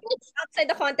Not fairness, outside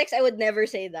the context, I would never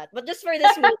say that. But just for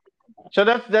this movie, so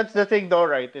that's the thing though,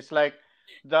 right? It's like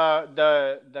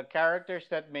the characters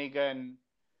that Megan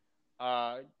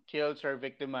kills or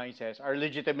victimizes are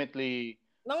legitimately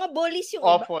mga bullies yung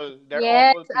iba. awful. They're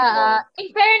yes, awful people. in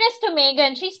fairness to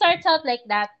Megan, she starts out like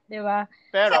that, di ba?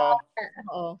 Pero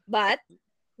Oo. But,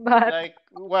 But, like,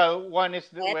 well, one is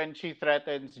when she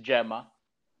threatens Gemma,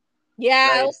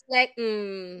 yeah, I right? was like,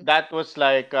 That was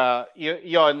like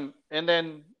yon, and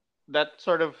then that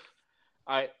sort of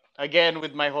I again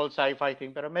with my whole sci-fi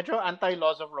thing, pero medyo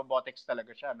anti-laws of robotics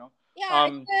talaga siya, no? yeah,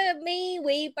 Um, may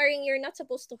way parang you're not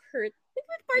supposed to hurt. Like,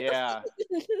 we're part of yeah,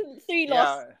 three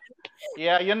laws.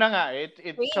 yeah, yeah. Yun na nga. It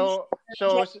Rage, so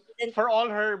judgment. for all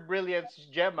her brilliance,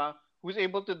 Gemma, who's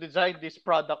able to design this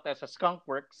product as a skunk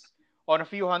works on a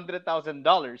few $100,000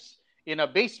 in a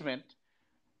basement,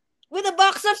 With a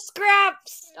box of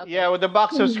scraps. Okay. yeah, with a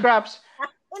box of scraps,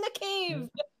 In a cave.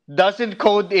 doesn't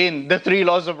code in the three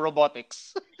laws of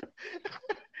robotics.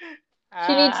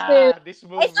 she needs to. This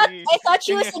I thought movie. I thought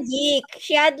she was a geek.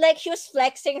 She was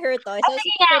flexing her toys. I was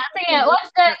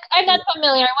Yeah, I'm not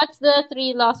familiar. What's the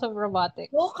three laws of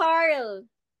robotics? Go, Carl.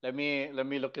 Let me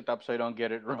look it up so I don't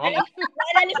get it wrong. Ano?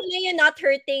 Naalala ko na yun, not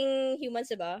hurting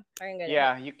humans, diba? Parang ganun.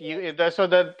 Yeah, so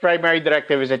the primary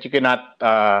directive is that you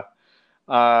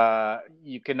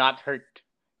cannot hurt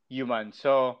humans.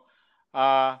 So,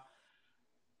 uh,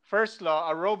 first law,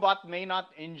 a robot may not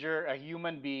injure a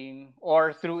human being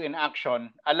or through inaction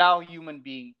allow human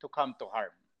being to come to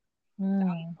harm.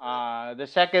 Hmm. The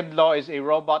second law is a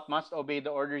robot must obey the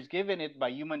orders given it by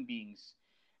human beings,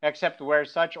 except where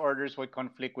such orders would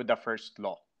conflict with the first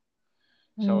law.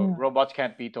 So Hmm. robots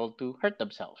can't be told to hurt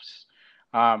themselves.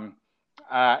 Um,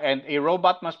 and a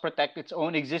robot must protect its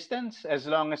own existence as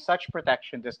long as such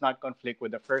protection does not conflict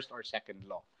with the first or second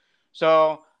law.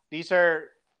 So these are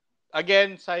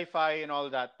again sci-fi and all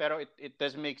that, pero it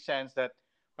does make sense that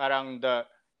parang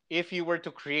if you were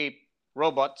to create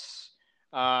robots,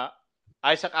 uh,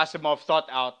 Isaac Asimov thought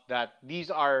out that these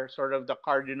are sort of the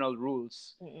cardinal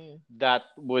rules Mm-mm. that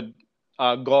would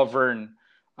govern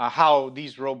how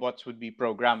these robots would be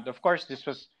programmed. Of course, this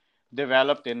was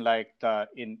developed in like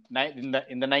in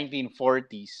the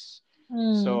 1940s.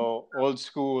 Hmm. So old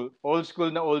school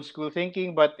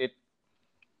thinking, but it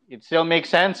still makes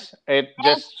sense. It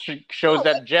just shows No,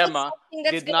 that it's Gemma something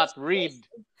that's did gonna not read.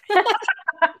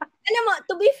 Alam mo,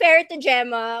 to be fair to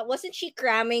Gemma, wasn't she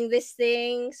cramming this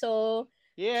thing? So,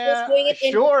 she was doing Yeah, it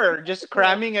in sure. Just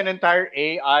cramming an entire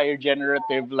AI or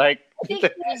generative like I think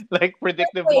she was like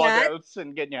predictive puyat, models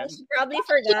and and ganyan. she probably She,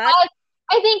 forgot. I,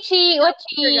 I think what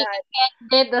she Forgot.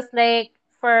 did was like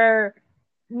for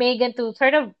Megan to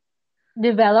sort of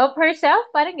develop herself.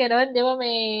 Parang ganon, di ba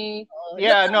may Oh, that's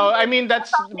Yeah, no, I mean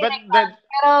that's something but like that.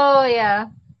 Pero yeah.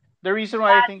 the reason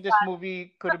why I think this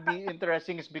movie could be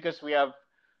interesting is because we have,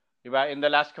 diba, in the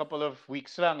last couple of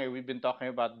weeks lang, we've been talking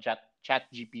about Chat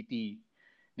GPT.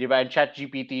 Diba? And Chat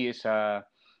GPT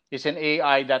is an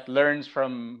AI that learns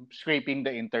from scraping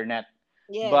the internet.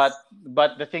 But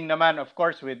yes. the thing naman, of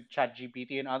course, with Chat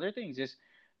GPT and other things is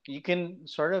you can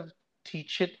sort of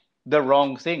teach it the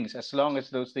wrong things as long as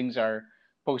those things are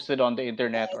posted on the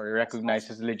internet or recognized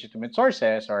as legitimate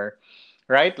sources, or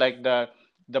right, like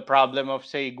the problem of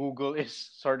say Google is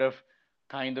sort of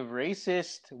kind of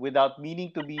racist without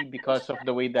meaning to be because of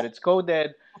the way that it's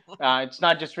coded. It's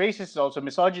not just racist; it's also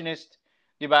misogynist.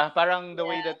 Diba? Parang the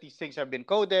way Yeah. that these things have been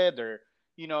coded, or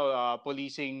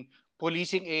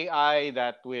policing AI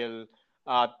that will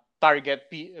uh, target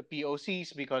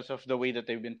POCs because of the way that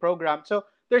they've been programmed. So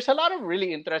there's a lot of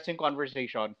really interesting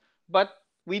conversation, but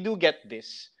we do get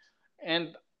this,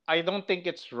 and I don't think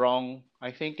it's wrong.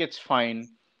 I think it's fine.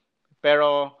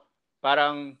 Pero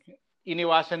parang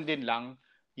iniwasan din lang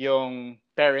yung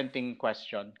parenting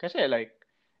question. Kasi like,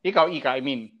 Ika, I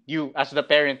mean, you as the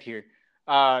parent here,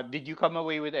 did you come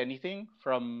away with anything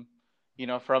from,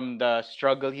 from the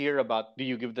struggle here about do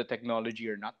you give the technology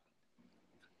or not?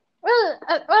 Well,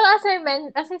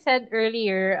 as I said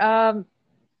earlier,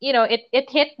 it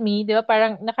hit me, 'di ba?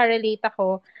 Parang nakarelate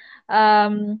ako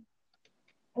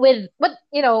with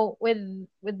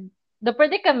with the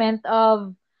predicament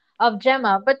of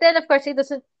Gemma. But then, of course, it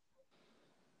doesn't.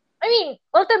 I mean,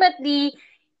 ultimately,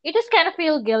 you just kind of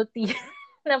feel guilty.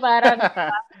 Na parang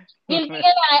guilty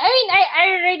ka na. I mean, I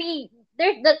already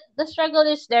there the struggle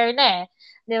is there na eh.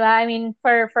 'Di ba? I mean,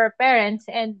 for parents,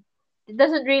 and it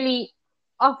doesn't really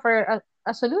offer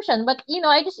a solution. But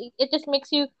I just it just makes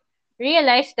you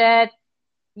realize that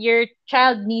your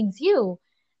child needs you.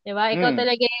 'Di ba? Ikaw Mm.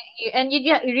 talaga and you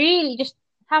really just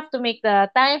have to make the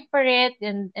time for it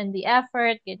and the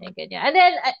effort, ganyan, ganyan. And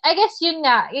then I guess yun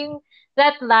nga, yung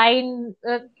that line,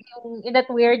 in that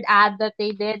weird ad that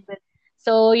they did.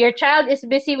 So your child is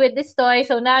busy with this toy,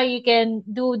 so now you can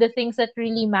do the things that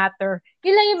really matter.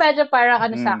 Yun lang yung medyo parang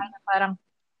ano sa Mm. akin, parang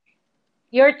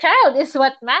your child is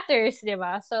what matters, di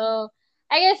ba? So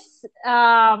I guess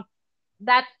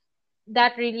that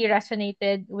that really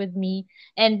resonated with me,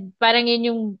 and parang yun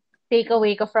yung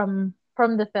takeaway ko from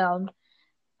the film.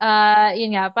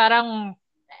 Yun nga, parang,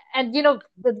 and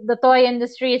the toy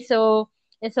industry is so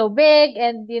big,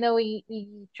 and we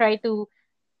try to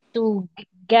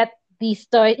get these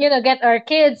toys, get our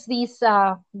kids these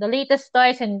the latest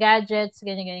toys and gadgets,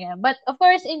 ganyan, ganyan. But of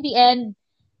course, in the end,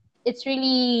 it's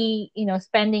really,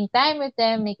 spending time with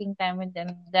them, making time with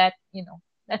them, that,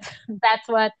 that's that's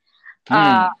what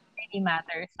uh Mm. really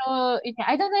matters. So yeah,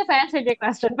 I don't know if I answered your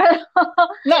question, but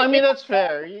No, I mean it, that's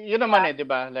fair. Yun naman eh, 'di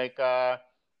ba? Like eh,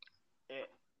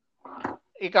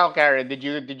 ikaw Karen, did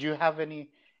you have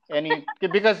any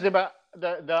because 'di ba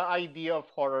the idea of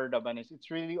horror naman is it's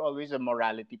really always a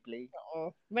morality play,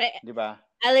 Oo. But 'di ba?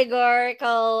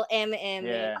 allegorical MM.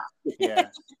 Yeah. Yeah.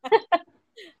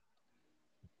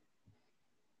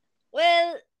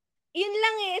 Well, yun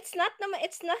lang eh. It's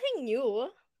nothing new.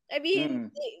 I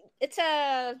mean, Mm. it's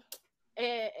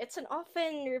it's an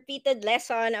often repeated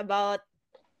lesson about,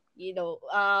 you know,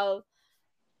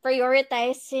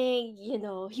 prioritizing,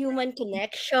 human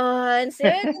connections.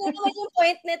 Yun naman yung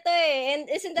point nito eh. And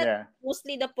isn't that Yeah.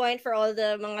 mostly the point for all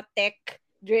the mga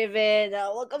tech-driven,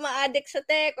 wag ka ma-addict sa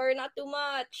tech or not too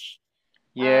much.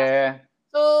 Yeah.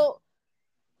 So,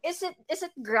 is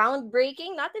it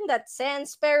groundbreaking? Not in that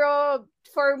sense, pero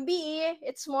for me,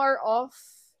 it's more of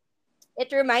it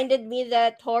reminded me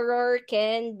that horror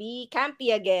can be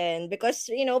campy again because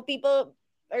people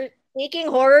are taking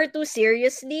horror too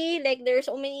seriously. Like there's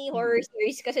so many horror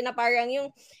series kasi na parang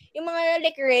yung mga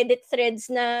like Reddit threads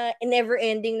na never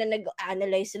ending na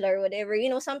nag-analyze sila or whatever.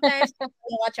 Sometimes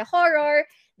you watch a horror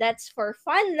that's for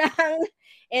fun lang.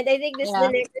 And I think this yeah.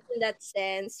 delivers in that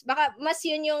sense. Baka mas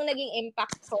yun yung naging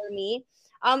impact for me.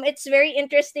 It's very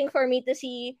interesting for me to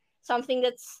see something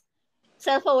that's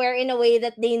self-aware in a way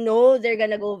that they know they're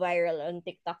gonna go viral on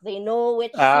TikTok. They know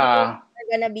which scenes Ah, are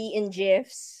gonna be in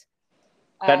GIFs.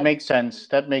 that Um, makes sense.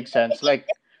 That makes sense. it Like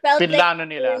felt like pinlano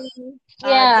nila. very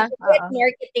Yeah. deliberate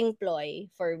marketing ploy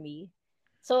for me.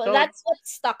 So So that's what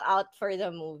stuck out for the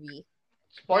movie.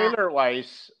 Na, spoiler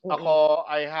wise, mm-mm, ako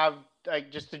I have like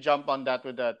just to jump on that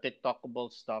with the TikTokable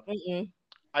stuff. mm-mm,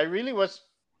 I really was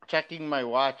checking my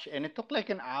watch and it took like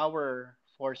an hour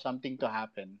for something to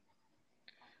happen.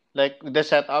 Like the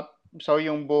setup, so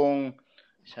yung buong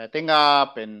setting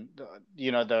up and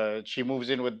the she moves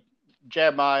in with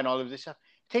Gemma and all of this stuff.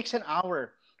 It takes an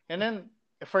hour. And then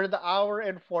for the hour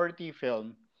and 40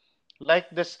 film, like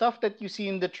the stuff that you see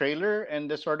in the trailer and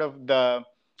the sort of the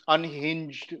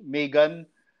unhinged Megan,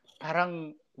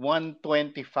 parang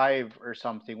 125 or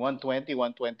something, 120,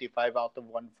 125 out of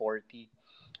 140.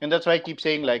 And that's why I keep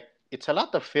saying like it's a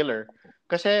lot of filler.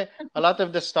 Kasi a lot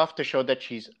of the stuff to show that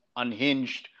she's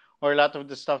unhinged or a lot of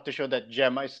the stuff to show that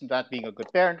Gemma is not being a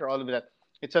good parent or all of that,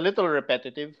 it's a little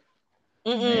repetitive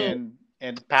Mm-hmm. mm-mm.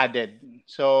 and padded.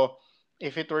 So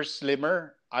if it were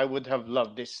slimmer, I would have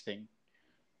loved this thing,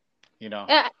 you know.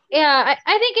 Yeah, yeah.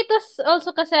 I think it was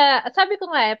also kasi, sabi ko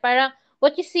nga parang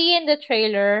what you see in the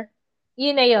trailer,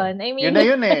 yun na yun. I Yun mean, na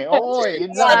yun eh. Oo eh.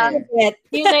 Yun lang That's yeah, eh. it.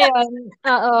 yun na yun.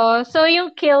 Oo. So,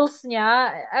 yung kills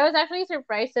niya, I was actually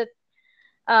surprised that,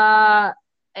 uh,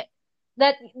 eh,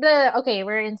 okay,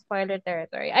 we're in spoiler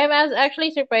territory. I was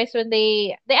actually surprised when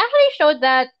they actually showed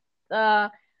that, uh,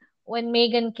 when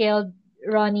Megan killed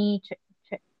Ronnie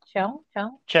Yes,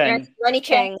 Cheng. Ronnie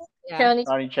Chang. Yeah. Ronnie,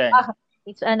 Ronnie Cheng. ah,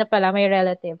 it's ano pala, my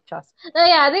relative, Chos. No,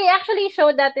 yeah, they actually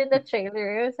showed that in the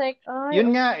trailer. It was like, oh,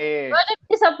 Yun okay. nga eh. But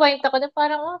disappointed ako na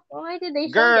parang, why did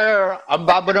they show that? Girl,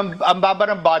 ang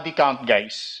baba ng body count,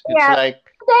 guys. It's Yeah, like,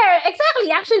 there, exactly,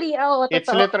 actually,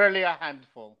 it's totoo. literally a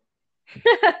handful.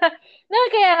 No,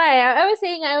 kaya nga, I was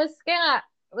saying, kaya nga,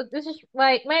 this is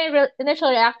my initial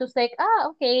reaction was like,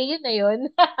 okay, yun na yun.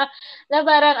 Na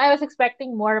parang I was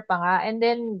expecting more pa nga. And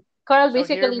then, Carl So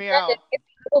hear basically me said that out.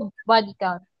 it's low body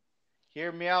count.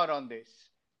 Hear me out on this.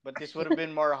 But this would have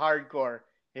been more hardcore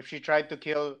if she tried to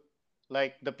kill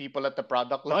like the people at the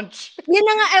product launch. Yun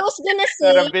na nga, I was gonna That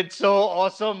say, have been so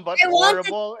awesome but I wanted,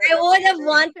 horrible I and would have amazing.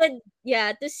 wanted,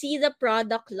 yeah, to see the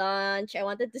product launch. I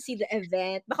wanted to see the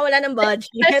event. Baka wala ng Sa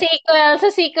budget. sequel, sa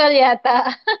sequel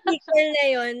yata. Sequel na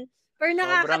yun. Pero Sobrang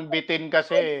nakakatawa bitin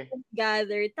kasi.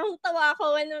 gather. Tawang-tawa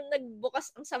ako when nung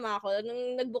nagbukas, ang sama ko,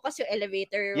 nung nagbukas yung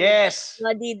elevator with Yes.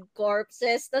 bloodied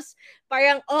corpses. Tapos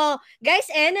parang, oh, guys,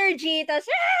 energy. Tapos,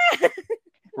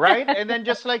 Right? And then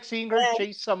just like seeing her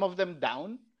chase some of them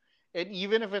down. And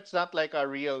even if it's not like a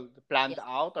real planned yeah,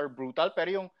 out or brutal,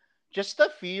 pero yung just the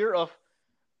fear of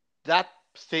that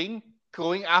thing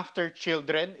going after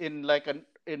children in like an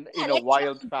in a like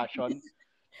wild fashion.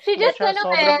 She Kaya just, siya ano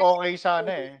sobrang eh, okay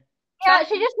sana eh. yeah,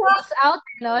 Chucky. she just walks out,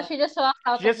 no? Yeah. She just walks She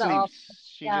out of just the leaves. office.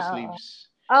 She Yeah, just oo. leaves.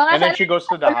 Oo nga, And then sana she goes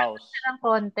to the house. ng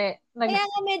konti. Kaya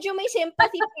nga medyo may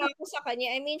sympathy pa ako sa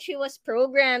kanya. I mean, she was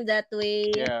programmed that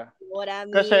way. Yeah. What I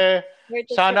mean, Kasi where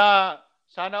to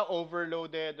sana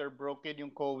overloaded or broken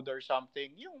yung code or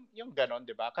something. Yung ganon,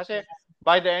 'di ba? Kasi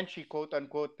by the end she quote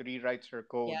unquote rewrites her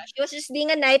code, yeah, she was just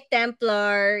being a Knight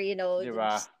Templar, 'di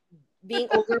ba? just being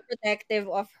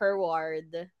overprotective of her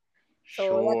ward. So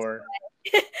that's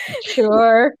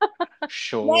Sure.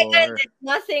 Sure. Megan Sure. did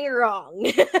nothing wrong.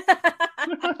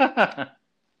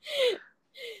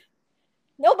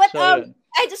 No, but So yun.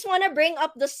 I just want to bring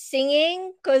up the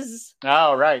singing because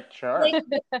Oh, right, sure. like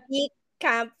peak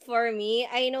camp for me.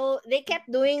 I know they kept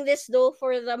doing this though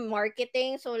for the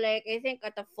marketing. So like I think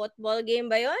at a football game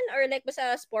ba yun? Or like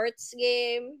basta a sports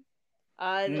game.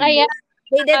 Mm. Yeah.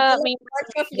 They did a May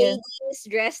bunch of yeah. ladies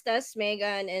dressed as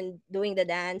Megan and doing the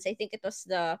dance. I think it was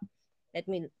let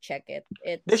me check it.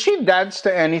 Did It's she dance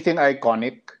to anything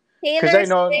iconic? Because Taylor I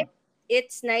know. Swift.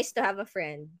 It's nice to have a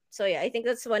friend. So yeah, I think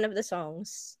that's one of the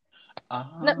songs.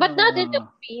 But not in the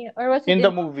movie. Or was it In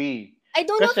the movie. I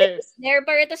don't know if it Kasi was there,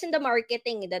 but it was in the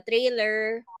marketing, the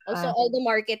trailer, also all the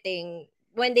marketing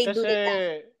when they do the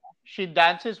dance. she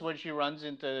dances when she runs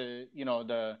into,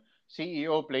 the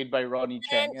CEO played by Ronnie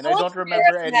Cheng. And I I don't wanted more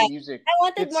remember of any that. music. I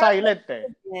wanted It's more of silent eh.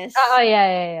 this. Oh,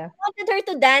 yeah. I wanted her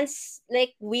to dance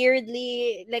like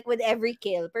weirdly, like with every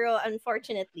kill. Pero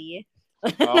unfortunately,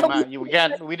 Oh man,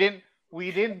 we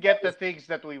didn't get the things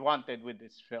that we wanted with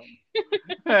this film.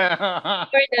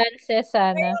 For dances,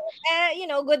 sana.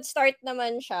 good start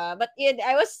naman siya. But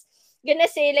I was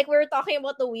gonna say, like, we were talking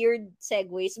about the weird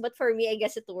segues, but for me, I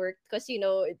guess it worked because,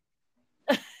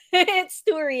 it's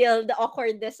too real, the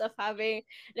awkwardness of having,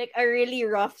 like, a really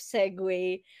rough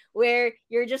segue where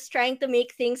you're just trying to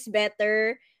make things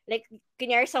better. Like,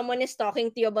 kunyari, someone is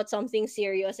talking to you about something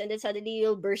serious and then suddenly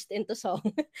you'll burst into song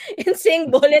and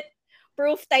sing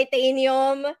Bulletproof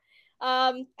Titanium.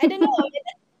 I don't know.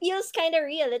 Feels kind of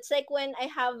real. It's like when I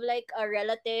have like a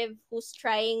relative who's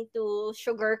trying to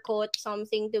sugarcoat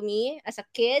something to me as a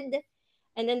kid,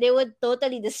 and then they would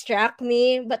totally distract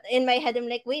me. But in my head, I'm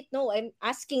like, wait, no, I'm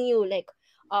asking you, like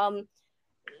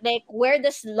where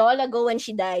does Lola go when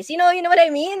she dies? You know what I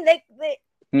mean? Like,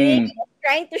 they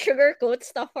trying to sugarcoat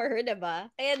stuff for her, diba?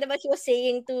 Kaya diba she was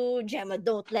saying to Gemma,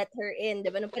 don't let her in,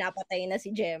 diba, nung pinapatay na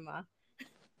si Gemma.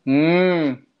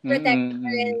 Protect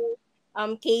her in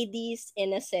KD's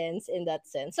innocence in that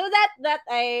sense. So that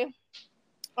I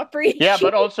appreciate. Yeah,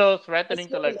 but also threatening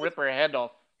to like rip her head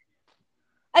off.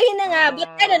 Ayun na nga, but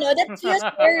I don't know, that feels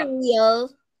very real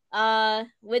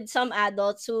with some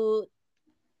adults who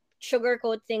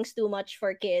sugarcoat things too much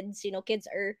for kids. Kids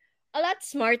are a lot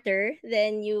smarter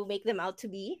than you make them out to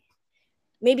be.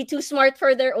 Maybe too smart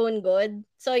for their own good.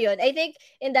 So yun, I think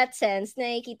in that sense,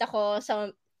 nakikita ko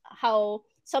how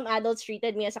some adults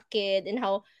treated me as a kid and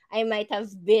how I might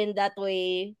have been that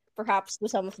way perhaps to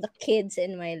some of the kids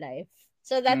in my life.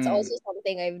 So that's also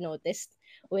something I've noticed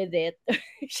with it.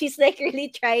 She's like really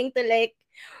trying to like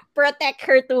protect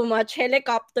her too much.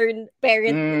 Helicopter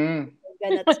parent.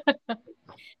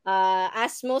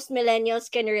 As most millennials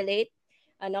can relate,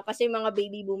 kasi mga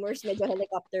baby boomers medyo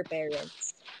helicopter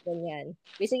parents. Ganyan.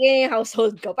 Basically, yung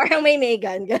household ko. Parang may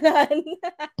Megan. Ganon.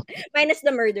 Minus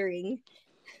the murdering.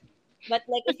 But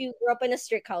like if you grew up in a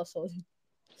strict household.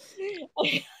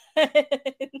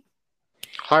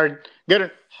 Hard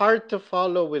to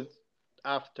follow with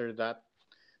after that.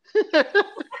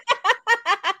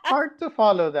 Hard to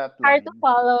follow that line. Hard to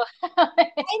follow.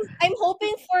 I'm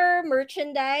hoping for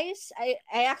merchandise. I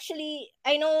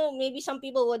know maybe some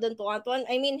people wouldn't want one.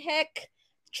 I mean, heck,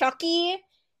 Chucky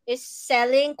is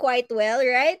selling quite well,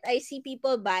 right? I see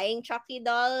people buying Chucky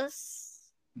dolls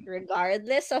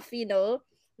regardless of,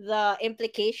 the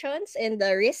implications and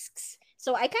the risks.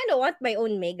 So I kind of want my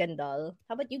own Megan doll.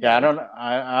 How about you guys? Yeah,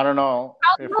 I don't know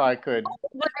if I could.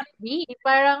 Would it be?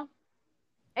 Parang,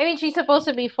 I mean, she's supposed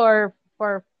to be for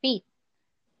for feet.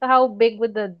 So how big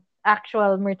would the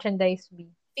actual merchandise be?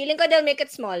 Feeling ko they'll make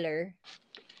it smaller.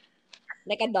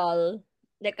 Like a doll.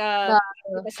 Like a,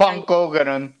 The like a stand. Funko,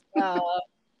 ganun.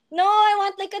 No, I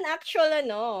want like an actual,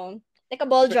 like a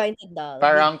ball jointed doll.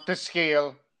 Parang to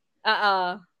scale.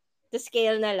 To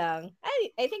scale na lang.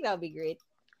 I think that'll be great.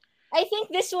 I think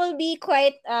this will be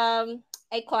quite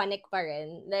iconic pa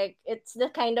rin. Like, it's the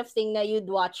kind of thing that you'd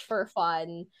watch for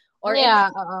fun. Or if, yeah,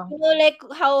 like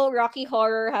how Rocky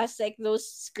Horror has like those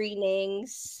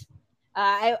screenings.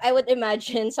 I would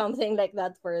imagine something like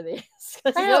that for this.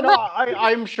 'Cause Pero, No, but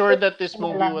I'm sure that this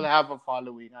ano movie will lang. have a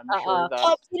following. I'm sure that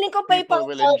Feeling ko pa yung people pang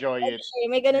will cult, enjoy it.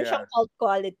 may ganun siyang Yeah. cult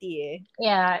quality eh.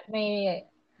 Yeah, may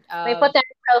Um,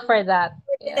 potential for that.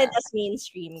 Marketed Yeah. as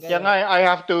mainstream. Yeah, Ganun. I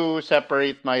have to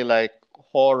separate my like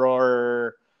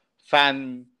horror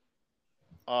fan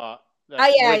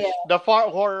like Yeah, which yeah. the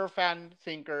horror fan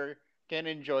thinker can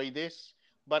enjoy this,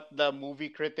 but the movie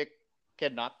critic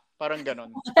cannot. Parang ganon.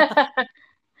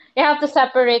 You have to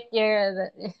separate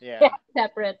Yeah.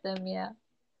 separate them, yeah.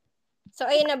 So,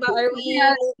 ayun na ba? Are we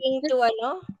Yeah, moving to close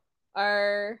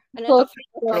final to thoughts?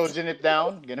 Closing it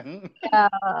down. Ganon.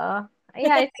 yeah,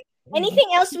 I think Anything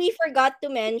else we forgot to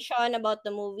mention about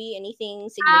the movie? Anything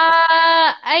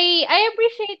significant? I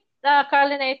appreciate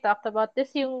Carl and I talked about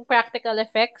this yung practical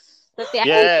effects that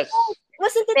Yes.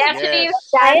 Wasn't it they a actually use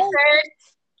Yes. child? dancers.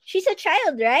 She's a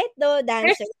child, right? The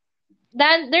There's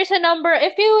dancer. there's a number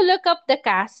if you look up the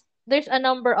cast, there's a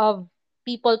number of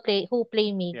people who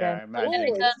play Megan. Yeah, Oh,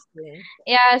 imagining. interesting.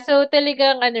 Yeah, so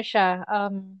talagang ano siya,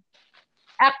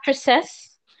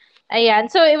 actresses.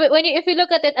 Ayan. So if you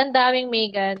look at it, ang daming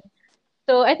Megan.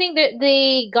 So I think that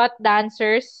they got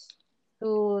dancers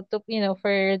to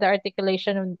for the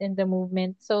articulation in the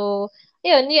movement. So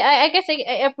yun, yeah, I guess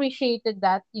I appreciated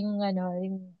that yung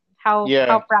how Yeah.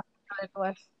 practical it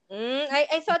was.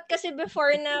 I thought kasi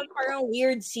before na parang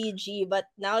weird CG, but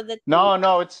now that you No,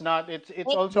 it's not. It's make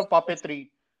also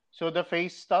puppetry. So the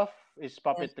face stuff is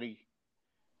puppetry.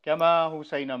 Kaya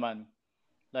mahusay naman.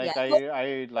 yeah, Like hope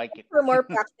I like it. for more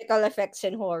practical effects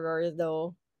in horror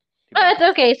though. Oh, Diba? it's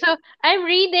okay. So I'm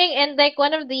reading and like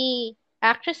one of the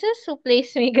actresses who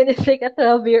plays Megan is like a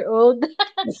 12-year-old.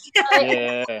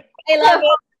 Yeah. I love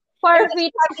it. For You're having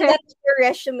feet. that in your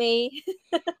resume.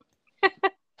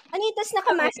 Anitas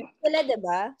nakamask sila,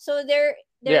 diba? So they're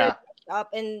Yeah.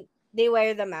 up and they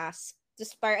wear the mask.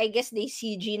 Just I guess they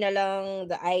CG na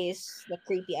lang the eyes, the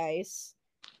creepy eyes.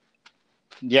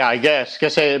 Yeah, I guess.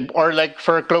 Kasi, or like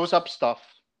for close-up stuff,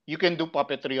 you can do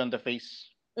puppetry on the face.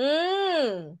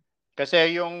 Mm.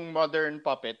 Kasi yung modern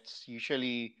puppets,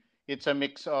 usually it's a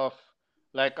mix of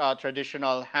like a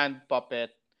traditional hand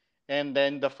puppet and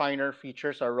then the finer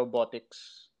features are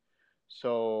robotics.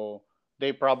 So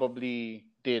they probably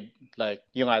did like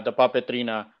yung the puppetry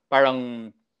na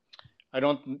parang I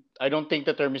don't think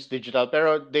the term is digital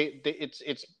pero they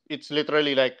it's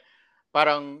literally like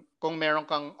parang kung meron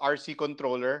kang RC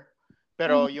controller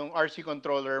pero Mhm. yung RC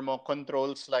controller mo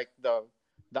controls like the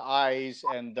eyes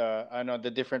and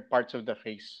the different parts of the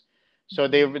face. So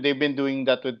they've been doing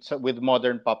that with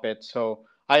modern puppets. So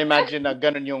I imagine na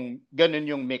ganun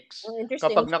yung mix. Interesting.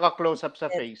 Kapag naka-close up sa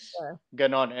face, Yeah.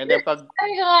 ganon. And then pag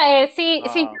Sabi ko nga si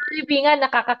ah, Jollibee nga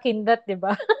nakakakindat, 'di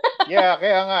ba? yeah,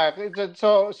 kaya nga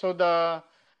so the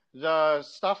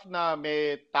stuff na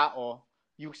may tao,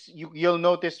 you'll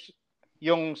notice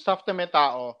yung stuff na may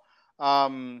tao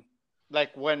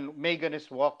like when Megan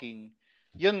is walking,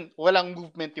 yun walang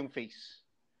movement yung face.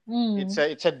 It's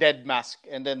Mm. a dead mask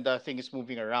and then the thing is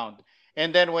moving around.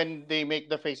 And then when they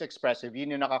make the face expressive,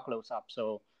 yun yung naka-close up.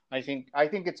 So I think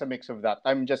it's a mix of that.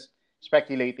 I'm just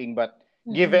speculating, but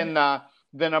Mm-mm. given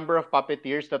the number of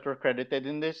puppeteers that were credited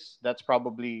in this, that's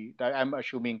probably I'm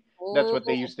assuming that's what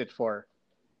they Oh. used it for.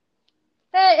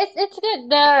 It's good.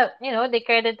 They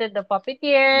credited the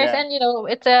puppeteers, Yeah. and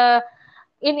it's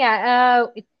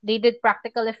they did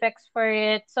practical effects for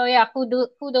it. So yeah,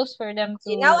 kudos for them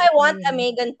See, now to I want a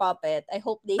Megan puppet. I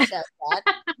hope they sell that.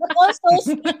 But also,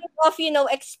 speaking of,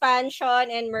 expansion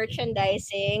and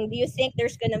merchandising, do you think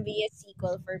there's gonna be a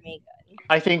sequel for Megan?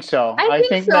 I think so. I I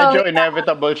think think so. medyo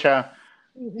inevitable siya.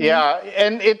 Mm-mm. Yeah,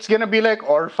 and it's gonna be like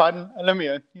orphan. Alam mo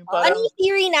yun? Yung Ano parang yung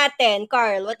theory natin,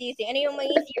 Carl? What do you think? Ano yung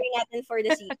maging theory natin for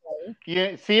the sequel?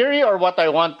 theory or what I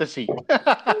want to see.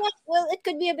 Well, it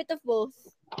could be a bit of both.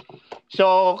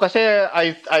 So, kasi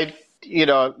I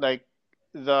like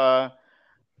the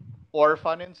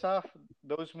orphan and stuff,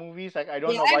 those movies, like I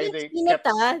don't know I why haven't they seen kept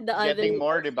it, the other getting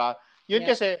more, diba? Yun Yeah.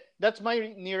 kasi, that's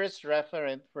my nearest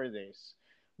reference for this.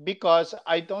 Because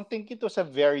I don't think it was a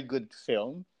very good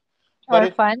film, but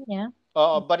Or fun, yeah.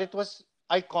 but it was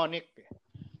iconic.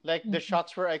 Like the Mm-mm.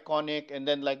 shots were iconic, and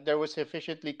then like there was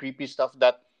sufficiently creepy stuff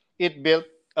that it built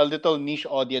a little niche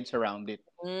audience around it.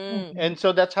 Mm, Mm-mm. And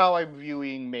so that's how I'm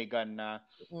viewing Megan.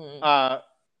 mm. Uh,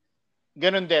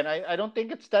 Ganun din. I don't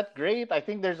think it's that great. I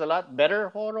think there's a lot better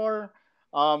horror.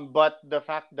 But the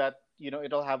fact that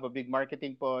it'll have a big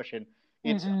marketing push and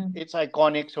it's Mm-mm. it's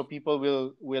iconic, so people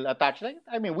will attach. Like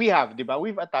I mean, we have, diba?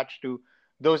 We've attached to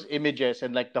those images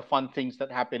and like the fun things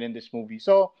that happen in this movie.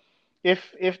 So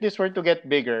if this were to get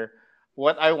bigger,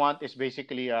 what I want is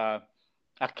basically a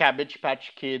Cabbage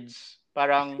Patch Kids.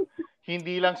 Parang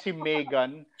hindi lang si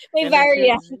Megan May and then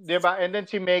variants. 'di ba? And then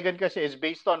si Megan kasi is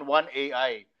based on one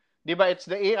AI. 'Di ba? It's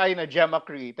the AI na Gemma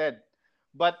created.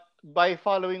 But by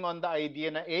following on the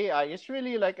idea na AI is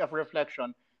really like a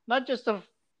reflection not just of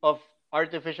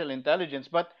artificial intelligence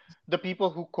but the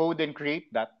people who code and create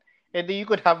that. And then you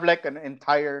could have like an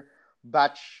entire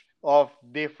batch of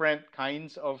different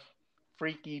kinds of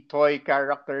freaky toy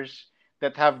characters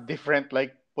that have different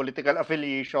like political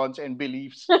affiliations and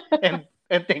beliefs and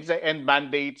things and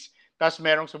mandates. Tas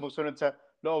merong sumusunod sa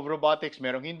law of robotics,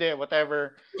 merong hindi,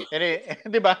 whatever. And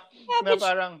 'di ba? Na Cabbage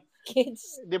parang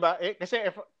kids. 'di ba? Kasi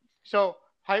so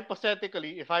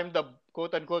hypothetically, if I'm the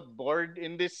quote unquote board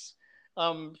in this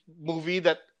movie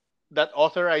that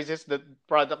authorizes the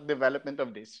product development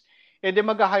of this, eh di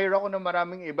mag-hire ako ng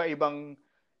maraming iba-ibang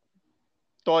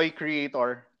toy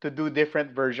creator to do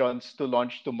different versions to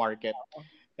launch to market.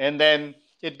 And then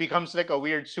it becomes like a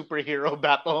weird superhero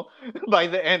battle by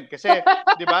the end. Kasi,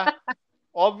 di ba?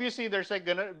 Obviously, there's like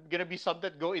gonna be some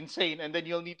that go insane, and then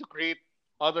you'll need to create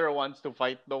other ones to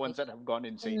fight the ones that have gone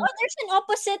insane. Mm. Oh, there's an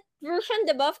opposite version,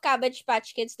 diba, of Cabbage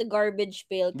Patch Kids, the Garbage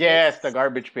Pail Kids. Yes, the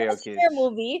Garbage Pail That's their Kids.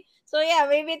 movie. So yeah,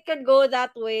 maybe it could go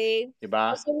that way.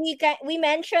 Diba? So we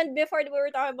mentioned before that we were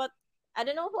talking about, I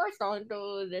don't know who I was talking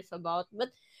to this about,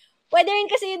 but pwede rin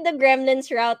kasi the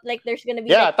Gremlins route, like there's gonna be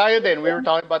Yeah, like, tayo din. We were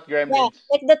talking about yeah, Gremlins.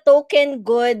 like the token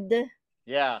good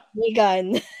Yeah.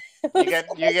 Megan. You get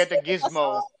the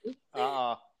gizmo.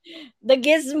 The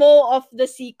gizmo of the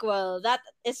sequel. That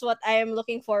is what I am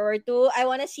looking forward to. I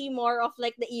want to see more of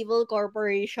like the evil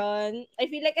corporation. I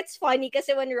feel like it's funny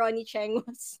kasi when Ronnie Cheng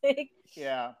was like,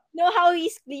 Yeah. you know how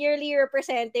he's clearly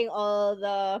representing all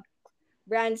the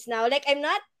brands now. Like, I'm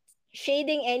not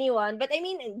shading anyone, but I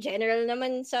mean, in general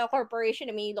naman sa corporation,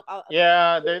 I mean, look out.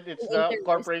 Yeah, it's the Interest.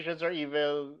 corporations are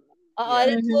evil. That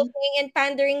Yeah. whole thing and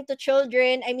pandering to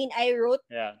children. I mean, I wrote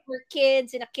Yeah. for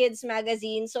kids in a kids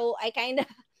magazine, so I kind of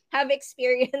have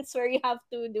experience where you have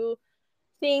to do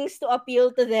things to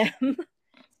appeal to them.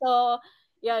 So,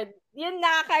 yeah, yun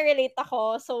nakaka-relate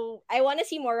ako. So, I want to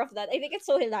see more of that. I think it's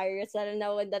so hilarious that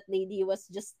now when that lady was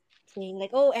just saying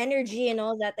like, oh, energy and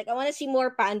all that. Like, I want to see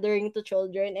more pandering to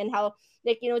children and how,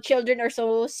 like, you know, children are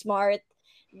so smart.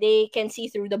 They can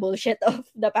see through the bullshit of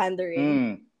the pandering.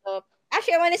 Mm. So,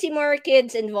 actually, I want to see more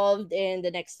kids involved in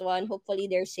the next one. Hopefully,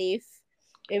 they're safe.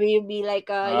 Maybe it'll be like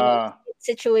a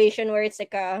situation where it's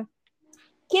like a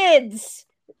kids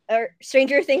or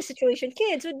Stranger Things situation,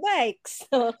 kids with bikes.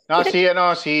 So,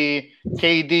 si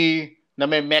KD na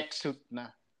may mech suit na.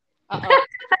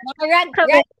 mga rag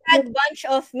bunch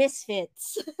of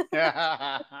misfits.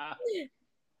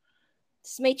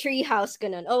 It's my tree house,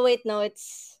 ganon. Oh, wait, no,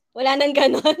 it's wala nang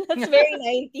ganon. That's very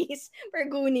 90s. For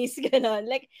Goonies, ganon.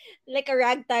 Like a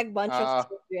ragtag bunch of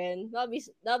children.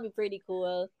 That'll be pretty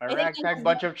cool. A ragtag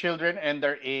bunch of children and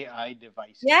their AI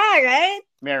devices. Yeah, right?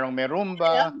 Merong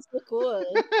Merumba. That's so cool.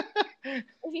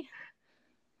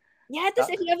 Yeah,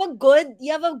 if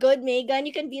you have a good Megan,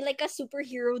 you can be like a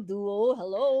superhero duo.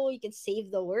 Hello, you can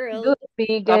save the world. Good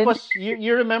Megan. Tapos,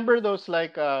 you remember those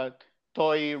like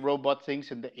toy robot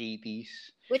things in the 80s?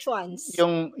 Which ones?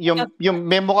 Yung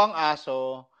may mukhang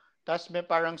aso, tapos may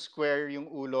parang square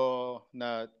yung ulo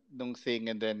na nung thing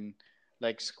and then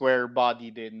like square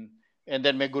body din and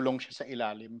then may gulong siya sa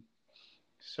ilalim.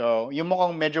 So, yung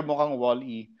medyo mukhang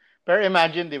Wall-E. Pero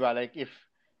imagine, di ba, like if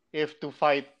to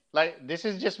fight, like this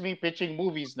is just me pitching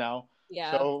movies now.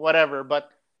 Yeah. So, whatever,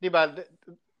 but di ba,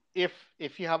 if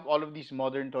you have all of these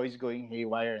modern toys going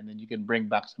haywire and then you can bring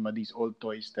back some of these old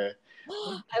toys to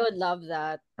I would love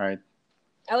that. Right.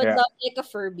 I would love like a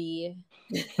Furby.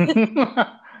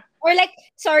 Or like,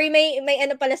 sorry, may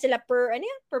ano pala sila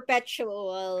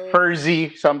perpetual.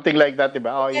 Furzy, something like that,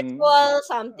 diba? Perpetual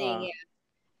something, yeah.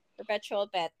 Perpetual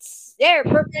pets. There,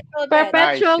 perpetual pets.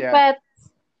 Perpetual Nice, yeah. pets.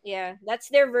 Yeah, that's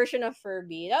their version of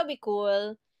Furby. That would be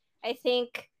cool. I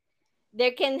think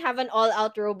they can have an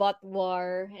all-out robot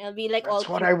war. It'll be like That's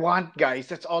what I want, guys.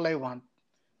 That's all I want.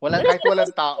 Kahit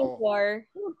walang tao. War.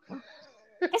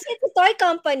 Kasi it's a toy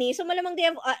company, so malamang they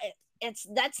have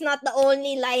that's not the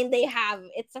only line they have.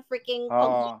 It's a freaking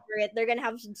Oh. conglomerate. They're gonna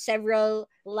have several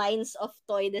lines of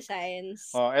toy designs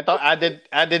Oh, ito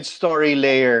added story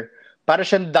layer. Para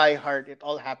siyang Die Hard, it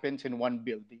all happens in one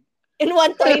building. in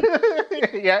one toy.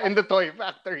 Yeah, in the toy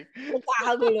factory.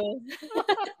 Nagkakagulo.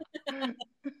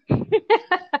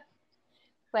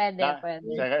 Pwede,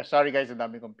 pwede. Sorry guys, ang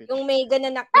dami kong pitch. Yung Megan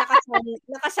na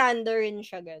nakasando rin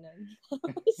siya, ganun.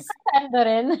 Sando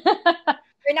rin.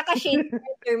 Or nakashade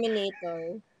ng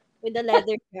Terminator with a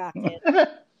leather jacket.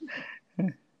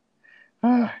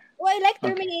 Oh, I like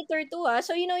Terminator too, ah.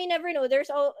 So, you never know.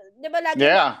 There's di ba lagi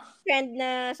trend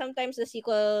na sometimes the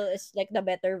sequel is like the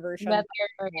better version.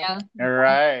 Better, yeah.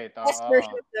 Right. Best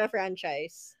version of the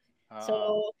franchise.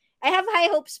 So, I have high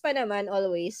hopes pa naman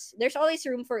always. There's always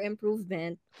room for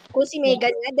improvement. Kung si Megan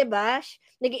nga, di ba?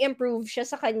 Nag-improve siya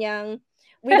sa kanyang,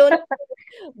 we don't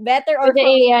better or the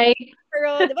AI.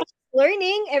 Pero, di ba?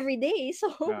 Learning every day. So,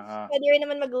 pwede rin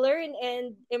naman mag-learn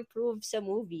and improve sa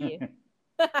movie.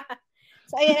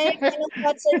 So, ayan,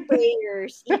 thoughts and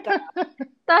prayers. Ika.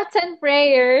 Thoughts and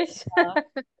prayers.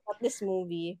 About this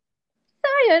movie. So,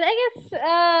 ayun, I guess,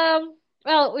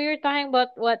 well, we were talking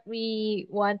about what we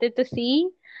wanted to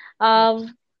see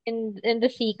in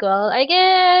the sequel. I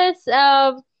guess,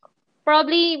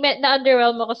 probably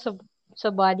na-underwhelm ako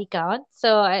sa body count.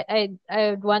 So, I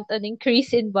would want an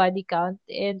increase in body count.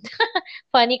 And,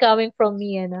 funny coming from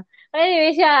me,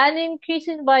 Anyways, yeah, an increase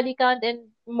in body count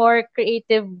and more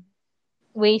creative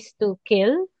ways to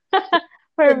kill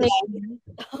for me.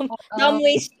 Dumb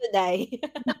ways to die.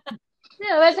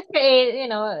 Let's create,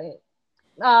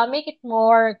 make it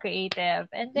more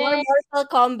creative. And then more Mortal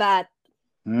Kombat.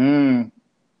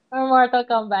 Or Mortal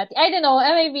Kombat. I don't know,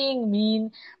 am I being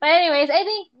mean? But anyways, I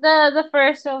think the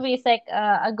first movie is like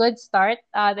a good start.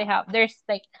 There's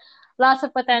like lots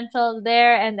of potential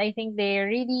there, and I think they're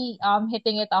really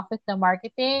hitting it off with the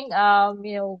marketing.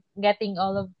 Getting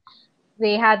all of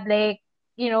they had like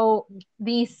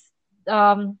these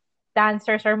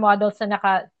dancers or models na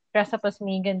dress up as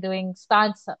Megan doing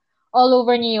stunts all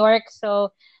over New York.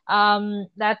 So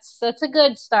that's a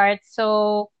good start.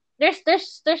 So there's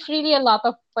really a lot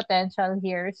of potential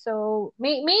here. So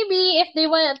maybe if they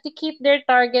want to keep their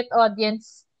target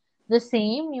audience the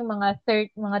same, yung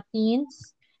mga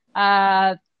teens,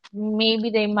 maybe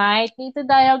they might need to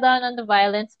dial down on the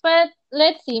violence. But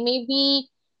let's see, maybe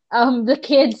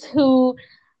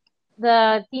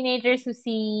the teenagers who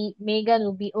see Megan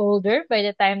will be older by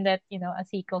the time that a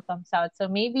sequel comes out. So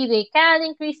maybe they can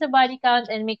increase the body count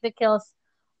and make the kills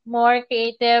more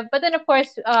creative. But then of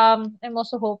course, I'm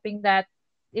also hoping that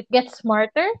it gets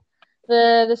smarter,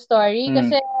 the story,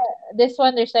 because this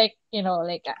one there's like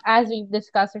like as we've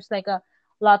discussed, there's like a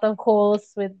lot of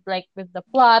holes with the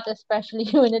plot, especially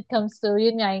when it comes to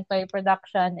yun nga, yung toy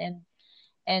production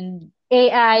and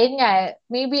AI. Yun nga,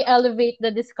 maybe elevate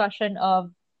the discussion of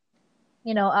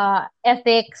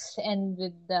ethics and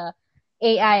with the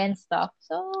AI and stuff.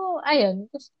 So, ayun,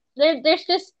 there's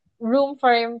just room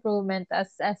for improvement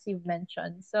as you've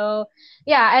mentioned. So,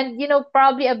 yeah, and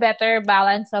probably a better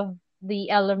balance of the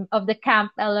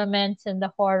camp elements and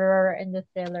the horror and the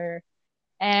thriller.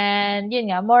 And yun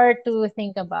nga, more to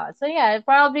think about. So, yeah,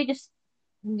 probably just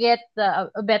get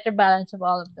a better balance of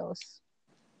all of those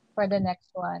for the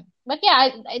next one. But yeah,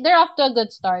 they're off to a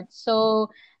good start. So,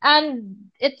 and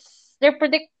they're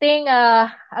predicting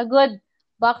a good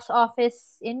box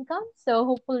office income. So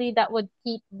hopefully that would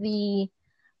keep the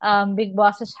big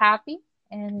bosses happy.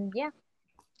 And yeah,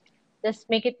 just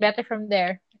make it better from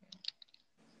there.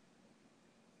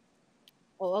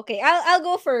 Oh, okay. I'll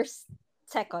go first.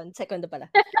 Second na pala.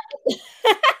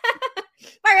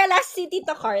 Para last si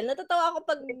Tito Carl. Natatawa ako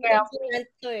pag nag-rant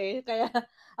to eh. Kaya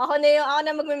ako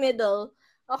na magme-middle.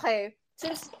 Okay.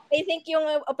 Since I think yung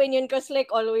opinion ko is like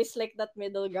always like that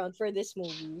middle ground for this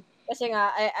movie. Kasi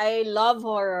nga, I love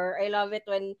horror. I love it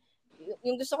when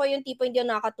yung gusto ko yung tipo hindi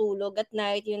ako nakatulog at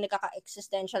night, yung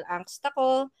nagkaka-existential angst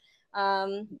ako.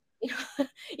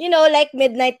 Like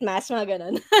midnight mass, mga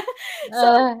ganun.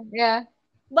 Yeah.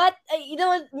 But,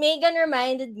 Megan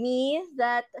reminded me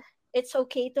that it's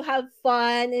okay to have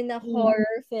fun in a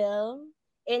horror film.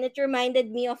 And it reminded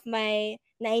me of my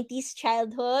 90s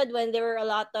childhood when there were a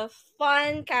lot of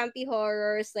fun, campy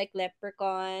horrors like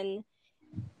Leprechaun,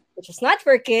 which is not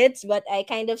for kids, but I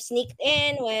kind of sneaked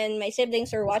in when my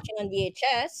siblings were watching on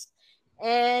VHS.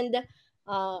 And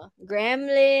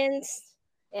Gremlins,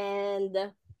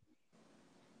 and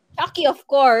Chucky, of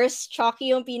course. Chucky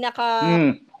yung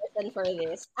pinaka person for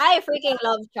this. I freaking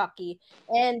love Chucky.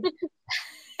 And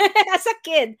as a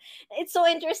kid, it's so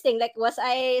interesting. Like, was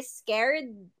I scared?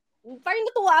 Parang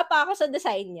natuwa pa ako sa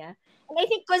design niya. And I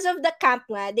think because of the camp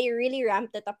nga, they really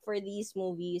ramped it up for these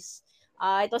movies.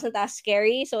 It wasn't as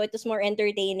scary, so it was more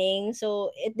entertaining.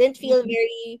 So it didn't feel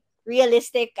very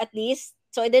realistic, at least.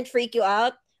 So it didn't freak you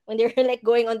out when they were like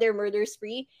going on their murder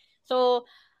spree. So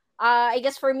I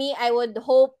guess for me, I would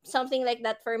hope something like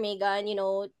that for Megan.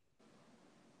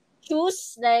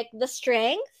 Choose like the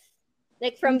strength,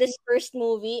 like from this first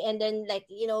movie, and then like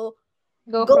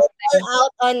Go go from all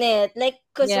out on it. Like,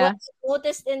 because yeah. what I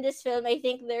noticed in this film, I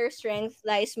think their strength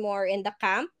lies more in the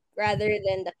camp rather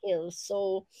than the kills.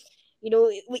 So,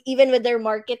 even with their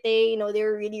marketing,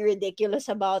 they're really ridiculous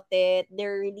about it.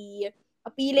 They're really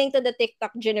appealing to the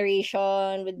TikTok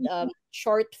generation with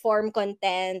short form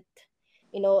content,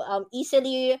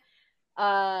 easily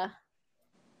uh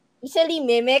easily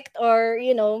mimicked, or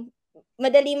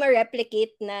madali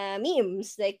ma-replicate na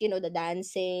memes, like the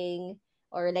dancing,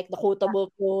 or like the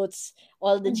quotable quotes,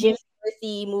 all the Mhm. gym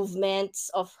worthy movements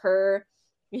of her,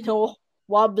 you know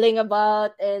wobbling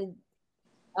about and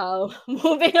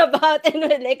moving about, and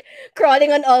like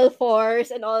crawling on all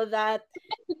fours and all that.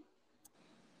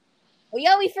 Oh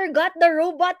yeah, we forgot the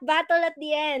robot battle at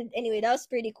the end. Anyway, that was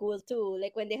pretty cool too.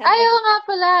 Like when they had Ay, like oo nga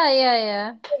pala. Yeah, yeah.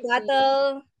 the Si, battle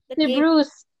si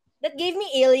Bruce. that gave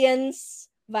me aliens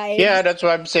vibes. Yeah, that's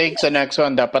why I'm saying sa next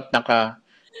one, dapat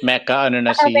naka-mecha ano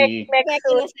na Naka-mech si... mech Mech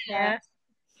suit na siya. niya.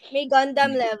 May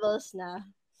Gundam levels na.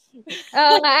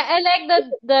 Oo nga, I like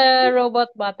the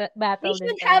robot They battle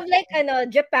din should pala. have like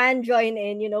Japan join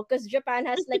in, because Japan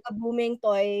has like a booming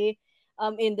toy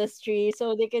industry,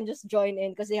 so they can just join in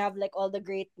because they have like all the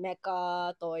great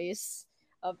mecha toys.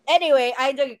 Anyway,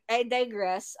 I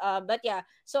digress. But yeah,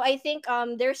 so I think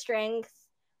their strength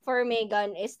for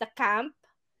Megan is the camp,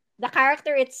 the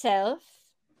character itself.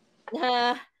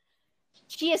 Uh,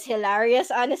 she is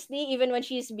hilarious, honestly, even when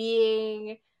she's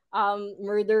being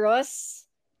murderous.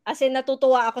 As in,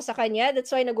 natutuwa ako sa kanya. That's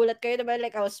why nagulat kayo, diba?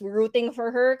 Like, I was rooting for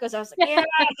her because I was like, yes,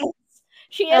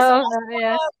 she is Oo nga,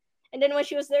 yeah. awesome. And then when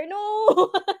she was there, no.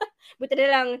 Buti na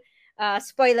lang,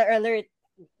 spoiler alert,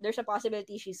 there's a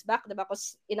possibility she's back, diba?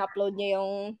 Because in-upload niya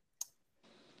yung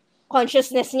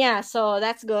consciousness niya. So,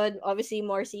 that's good. Obviously,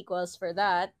 more sequels for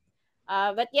that.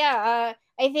 But yeah,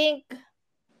 I think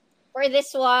for this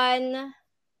one,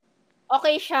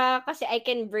 okay siya kasi I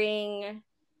can bring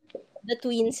the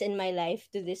twins in my life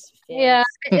to this film. Yeah.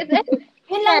 Yun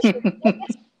lang siya.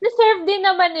 It's Deserve din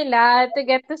naman nila to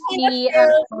get to kind of see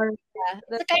film, more. it's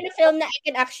the kind of film na I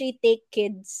can actually take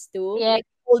kids to, Yeah. like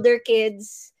older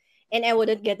kids, and I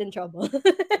wouldn't get in trouble.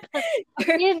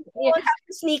 Or they Yeah. won't have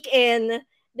to sneak in,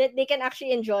 that they can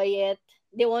actually enjoy it.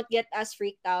 They won't get as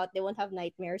freaked out. They won't have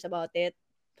nightmares about it,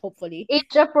 hopefully.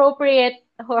 Age appropriate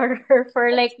horror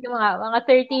for like yung mga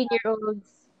 13-year-olds.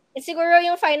 And siguro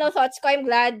yung final thoughts ko, I'm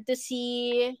glad to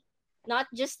see not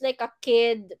just like a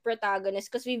kid protagonist,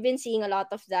 because we've been seeing a lot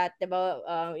of that, diba?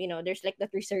 There's like that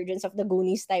resurgence of the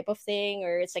Goonies type of thing,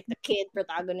 or it's like the kid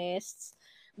protagonists.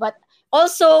 But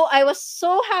also, I was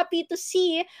so happy to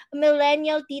see a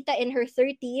millennial tita in her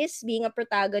 30s being a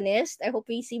protagonist. I hope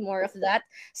we see more of that.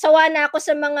 Sawa na ako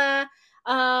sa mga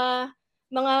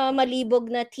malibog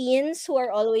na teens who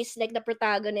are always like the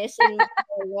protagonist in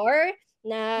horror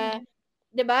na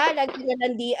 'di ba, lagi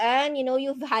nalandian,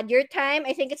 you've had your time.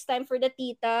 I think it's time for the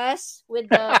titas with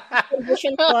the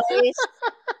television toys,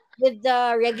 with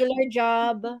the regular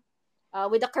job,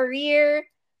 with a career,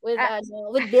 with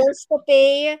bills to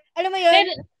pay. Alam mo 'yun?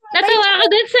 Then, natawa ako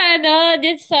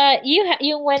dun sa,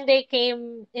 yung when they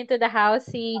came into the house,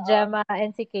 si Gemma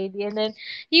and si Katie, and then,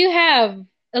 you have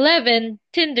 11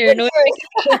 Tinder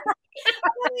notifications.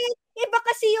 Iba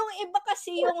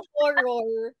kasi yung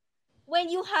horror when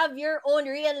you have your own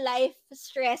real life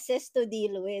stresses to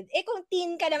deal with. Kung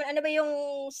teen ka naman, ano ba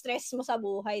yung stress mo sa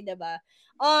buhay, diba?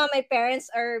 Oh, my parents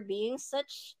are being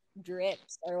such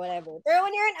drips or whatever. Pero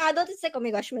when you're an adult, it's like, oh my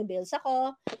gosh, may bills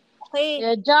ako. Okay.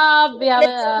 Yeah, job,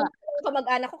 yeah.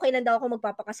 Kamag-anak ko, kailan daw ako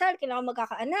magpapakasal, kailan ako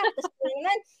magkakaanak.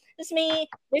 Tapos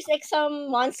there's like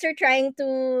some monster trying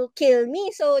to kill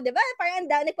me. So, diba, parang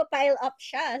nagpa-pile up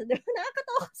siya. Diba?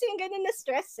 Nakakatawa kasi yung ganun na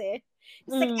stress eh.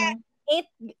 It's like,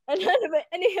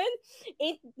 ano yun?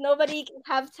 Ain't nobody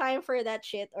have time for that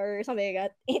shit or something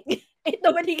like that. Ain't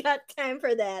nobody got time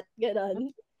for that.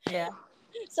 Ganon. Yeah.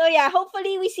 So yeah,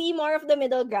 hopefully we see more of the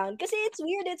middle ground. Kasi it's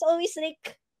weird. It's always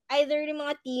like either yung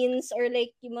mga teens or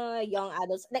like yung mga young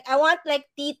adults. Like I want like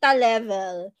tita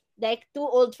level. Like too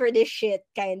old for this shit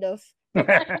kind of.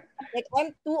 Like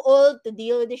I'm too old to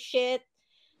deal with this shit.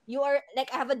 You are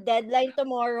like I have a deadline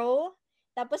tomorrow.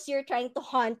 Tapos you're trying to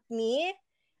haunt me.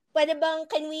 Pwede bang,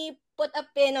 can we put a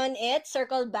pin on it?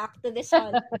 Circle back to this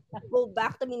hunt. Go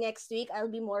back to me next week.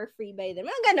 I'll be more free by then.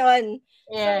 Mga ganon.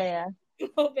 Yeah, yeah.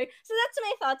 So that's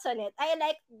my thoughts on it. I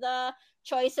like the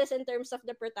choices in terms of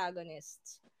the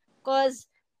protagonists. Because,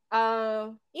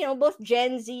 both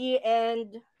Gen Z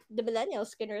and the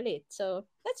millennials can relate. So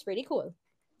that's pretty cool.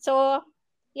 So,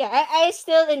 yeah, I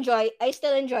still enjoyed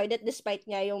it despite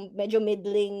nga yung medyo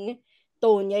middling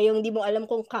tone niya, yung di mo alam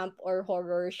kung camp or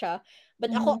horror siya.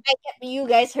 But Mhm. you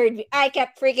guys heard me, I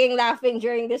kept freaking laughing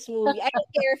during this movie. I don't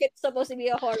care if it's supposed to be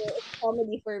a horror, it's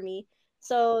comedy for me.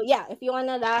 So yeah, um, if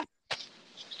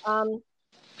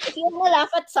you wanna laugh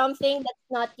at something that's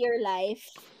not your life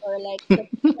or like the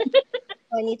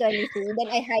 2023, then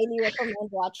I highly recommend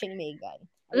watching Megan.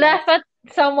 Ayan. Laugh at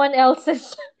someone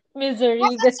else's Laugh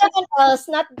misery at someone else,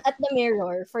 not at the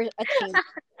mirror for a change.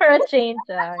 for a change.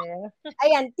 Yeah.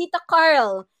 Ayan, Tita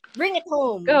Carl, bring it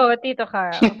home. Go, Tito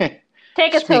Carl.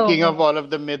 Take us Speaking home. of all of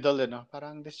the middle,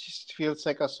 parang this just feels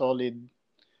like a solid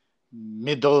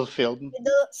middle film.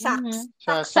 Middle Mm-hmm. sacks.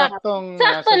 Siya, Sacks lang. saktong Sakto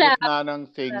nasa lang. gitna ng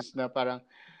things na parang,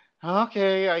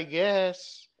 okay, I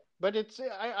guess. But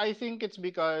I think it's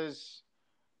because,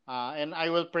 and I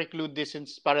will preclude this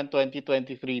since parang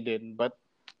 2023 din, but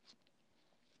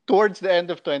towards the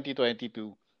end of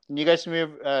 2022, and you guys may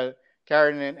have,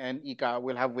 Karen and Ika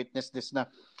will have witnessed this na,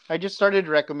 I just started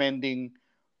recommending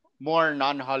more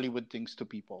non-Hollywood things to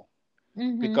people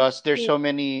Mm-hmm. because there's so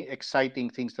many exciting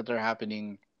things that are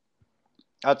happening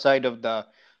outside of uh,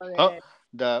 Correct.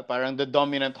 the parang the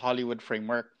dominant Hollywood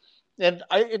framework. And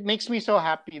it makes me so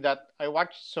happy that I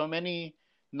watched so many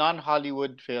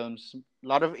non-Hollywood films, a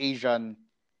lot of Asian,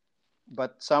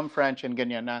 but some French and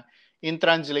ganyan na in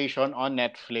translation on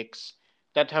Netflix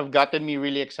that have gotten me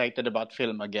really excited about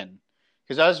film again.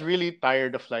 Because I was really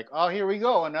tired of like, oh, here we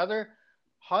go, another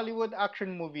Hollywood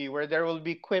action movie where there will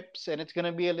be quips and it's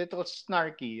gonna be a little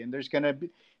snarky and it's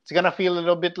gonna feel a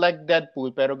little bit like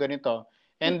Deadpool pero ganito.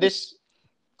 And this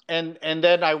and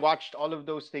then I watched all of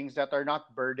those things that are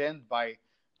not burdened by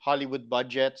Hollywood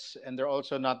budgets and they're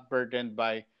also not burdened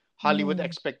by Hollywood Mm-hmm.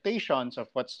 expectations of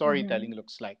what Mm-hmm. storytelling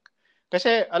looks like.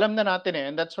 Kasi alam na natin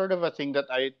and that's sort of a thing that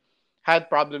I had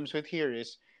problems with here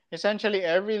is essentially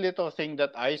every little thing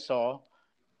that I saw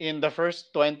in the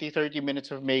first 20, 30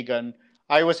 minutes of Megan,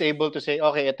 I was able to say,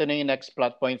 okay, ito na yung next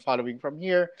plot point following from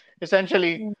here.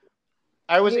 Essentially,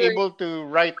 I was You were able to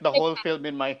write the whole film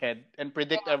in my head and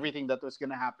predict everything that was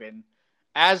gonna happen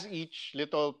as each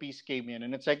little piece came in.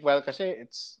 And it's like, well, kasi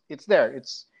it's there.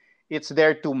 It's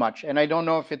there too much. And I don't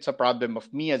know if it's a problem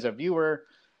of me as a viewer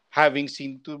having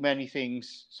seen too many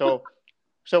things. So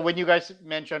when you guys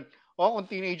mentioned, oh, kung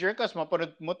teenager ka,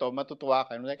 mapanood mo to, matutuwa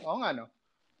ka. I'm like, oh nga no,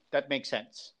 that makes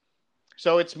sense.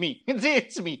 So it's me.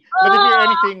 It's me. But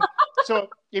Oh,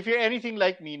 if you're anything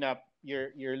like me, na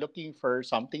you're looking for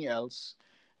something else,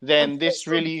 I'm then so this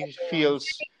really good.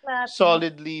 feels nothing.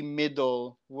 solidly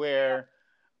middle. Where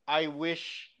I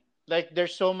wish like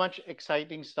there's so much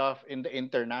exciting stuff in the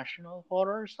international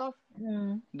horror stuff.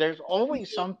 Mm. There's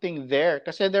always something there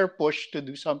because they're pushed to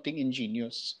do something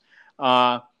ingenious.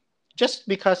 Uh, just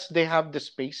because they have the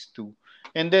space to.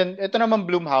 And then, ito naman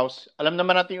Bloomhouse, alam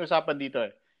naman natin yung usapan dito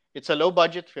eh. It's a low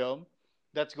budget film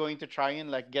that's going to try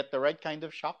and like get the right kind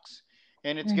of shocks.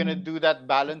 And it's gonna Mm-hmm. do that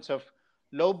balance of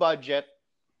low budget,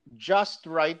 just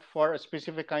right for a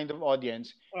specific kind of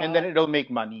audience, and then Yeah. it'll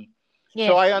make money.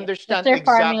 So Yes, I yes. That's understand their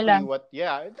exactly formula. what,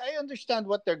 yeah, I understand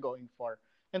what they're going for.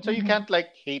 And so you Mm-hmm. can't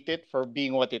like hate it for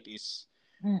being what it is.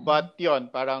 Mm-mm. But yon,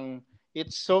 parang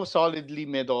it's so solidly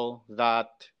middle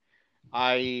that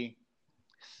I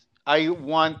I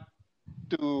want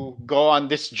to go on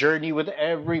this journey with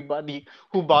everybody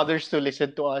who bothers to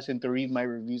listen to us and to read my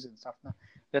reviews and stuff.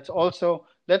 Let's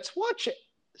watch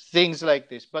things like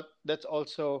this, but let's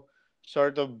also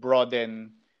sort of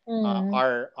broaden Mm.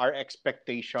 our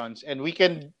expectations, and we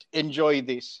can enjoy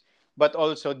this, but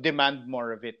also demand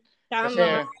more of it. Tama. Kasi,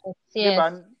 Yes, di ba,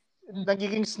 yes. Mm.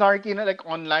 nagiging snarky na like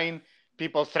online,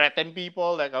 people threaten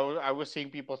people. Like I was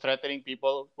seeing people threatening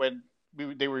people when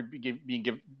they were being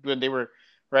given when they were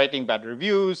writing bad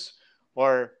reviews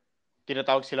or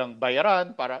tinatawag silang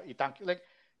bayaran para itang like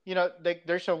like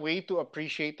there's a way to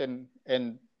appreciate and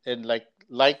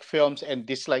like films and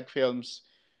dislike films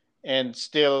and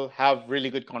still have really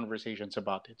good conversations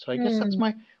about it. So I guess that's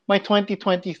Mm. my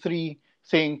 2023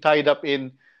 thing tied up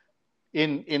in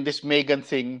this Megan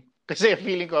thing. Kasi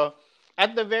feeling ko,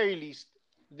 at the very least,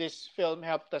 this film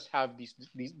helped us have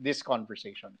this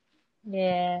conversation.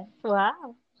 Yes.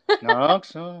 Wow.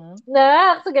 Nox,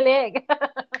 Naks, galing.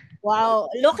 Wow.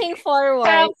 Looking forward.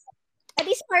 Parang, At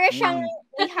least para siyang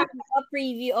mm, we have a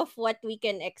preview of what we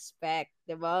can expect,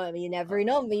 diba? I mean, you never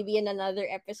know. Maybe in another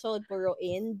episode, puro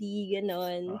indie,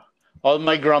 ganon. All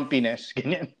my grumpiness.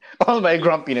 Ganyan. All my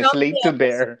grumpiness Grumpy laid to episode.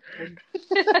 bear.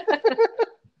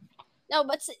 No,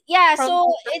 but yeah, From so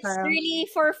Tita it's Carl. really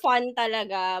for fun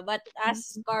talaga. But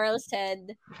as Carl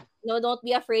said, don't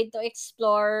be afraid to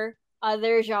explore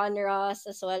other genres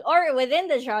as well. Or within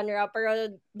the genre,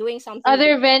 pero doing something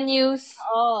Other different. venues.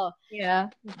 Oh, Yeah.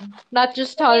 Not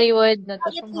just Hollywood. Not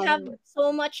now just that from we have Hollywood.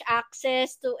 so much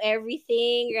access to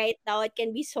everything right now, it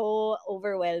can be so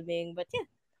overwhelming. But yeah,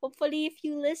 hopefully if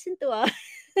you listen to us,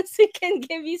 we can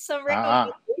give you some Ah.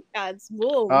 recommendations.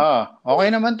 Boom. Okay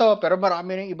naman to, pero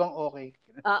marami rin ibang okay.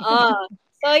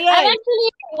 So I'm yeah, actually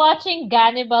watching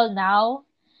Gannibal now.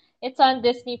 It's on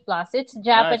Disney Plus. It's Nice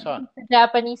Japanese, one. it's a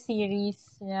Japanese series.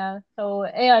 Yeah. So,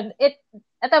 ayun.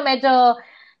 Ito medyo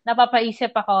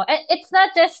napapaisip ako. It's not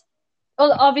just,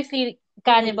 well, obviously,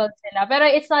 cannibal sila. Pero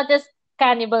it's not just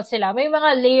cannibal sila. May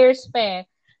mga layers pa eh.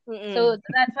 So,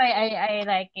 that's why I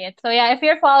like it. So, yeah, if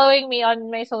you're following me on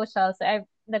my socials,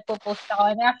 nagpo-post ako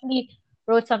and I actually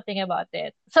wrote something about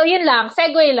it. So, yun lang.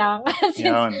 Segue lang. Since,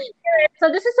 Yun.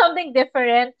 so, this is something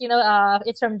different.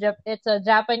 It's a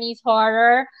Japanese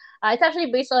horror. It's actually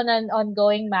based on an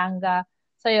ongoing manga.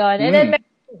 So, yun. And then,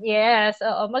 yes,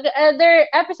 they're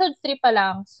episode 3 pa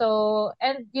lang. So,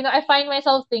 and, I find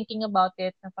myself thinking about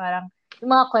it na parang, yung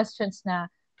mga questions na,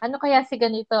 ano kaya si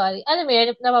ganito? Alam mo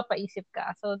yun, napapaisip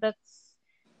ka. So, that's,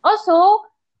 also,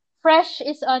 Fresh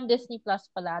is on Disney Plus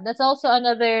pala. That's also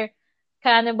another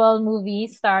cannibal movie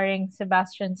starring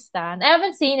Sebastian Stan. I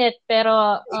haven't seen it,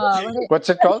 pero, What's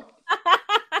it called?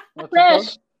 What's it Fresh.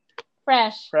 called?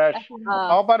 Fresh. Fresh.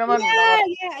 Ako pa naman,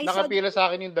 I saw nakapila sa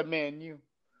akin yung The Menu.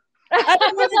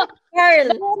 Carl.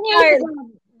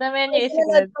 The Menu is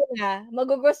Pinanood good. ko na.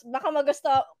 Baka magusto.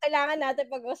 Kailangan natin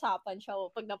pag-usapan siya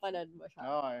pag napanood mo siya.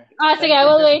 Okay. Sige, I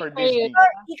will wait for you.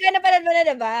 Ikaw napanood mo na,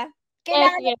 diba?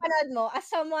 Kailangan Yes. napanood mo. As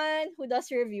someone who does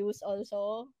reviews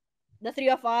also, the three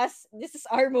of us, this is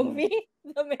our movie.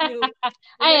 The Menu.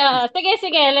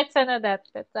 Sige. Let's that.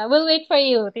 We'll wait for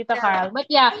you, Tito Carl. But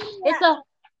yeah,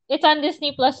 it's on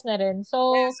Disney Plus na rin.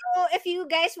 So if you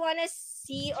guys want to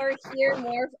see or hear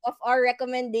more of our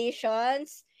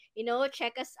recommendations,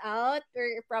 check us out.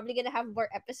 We're probably gonna have more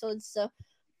episodes of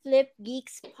Flip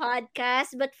Geeks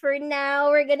podcast. But for now,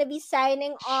 we're gonna be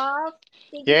signing off.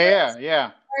 Yeah.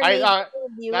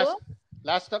 Review.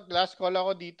 Last call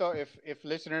ako dito. If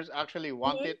listeners actually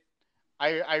want it,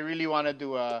 I really want to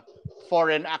do a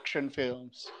foreign action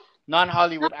films,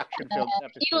 non-Hollywood action films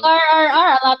episode. you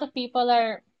are a lot of people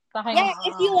are talking. Yeah,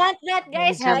 if you want that,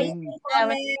 guys, you Amazing.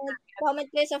 can comment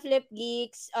place of Flip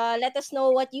Geeks. Let us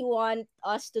know what you want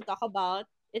us to talk about.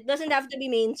 It doesn't have to be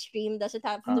mainstream. Doesn't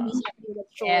have to be something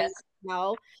that's showing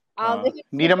now.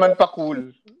 Hindi naman pa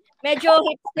cool. Medyo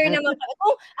hipster naman.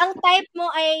 Kung ang type mo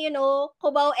ay,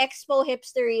 Cubao Expo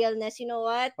hipster realness, you know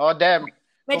what? Oh, damn.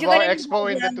 Medyo Cubao ganun Expo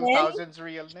in the namin. 2000s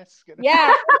realness.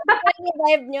 Yeah. Yung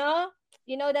vibe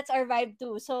nyo, that's our vibe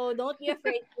too. So, don't be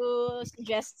afraid to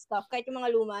suggest stuff kahit yung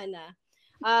mga luma na.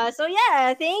 So,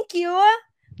 yeah. Thank you,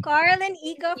 Carl and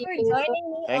Ika, for joining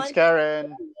me. Thanks,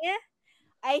 Karen.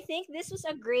 I think this was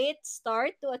a great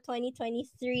start to a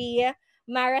 2023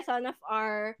 marathon of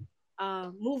our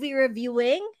movie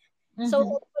reviewing. So,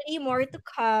 hopefully more to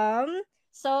come.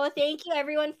 So, thank you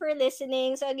everyone for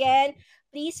listening. So, again,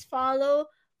 please follow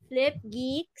Flip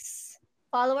Geeks.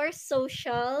 Follow our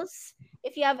socials.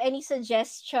 If you have any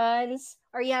suggestions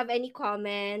or you have any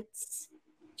comments,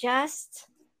 just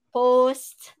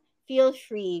post. Feel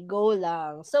free. Go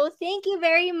lang. So, thank you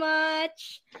very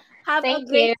much. Have a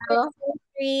great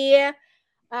 2023.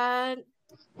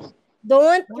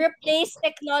 Don't replace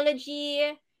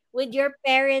technology with your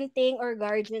parenting or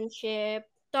guardianship.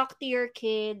 Talk to your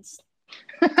kids.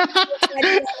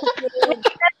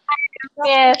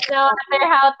 Yes, no matter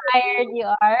how tired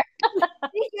you are.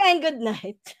 Thank you and good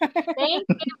night. Thank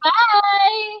you.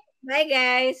 Bye. Bye,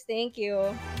 guys. Thank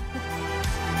you.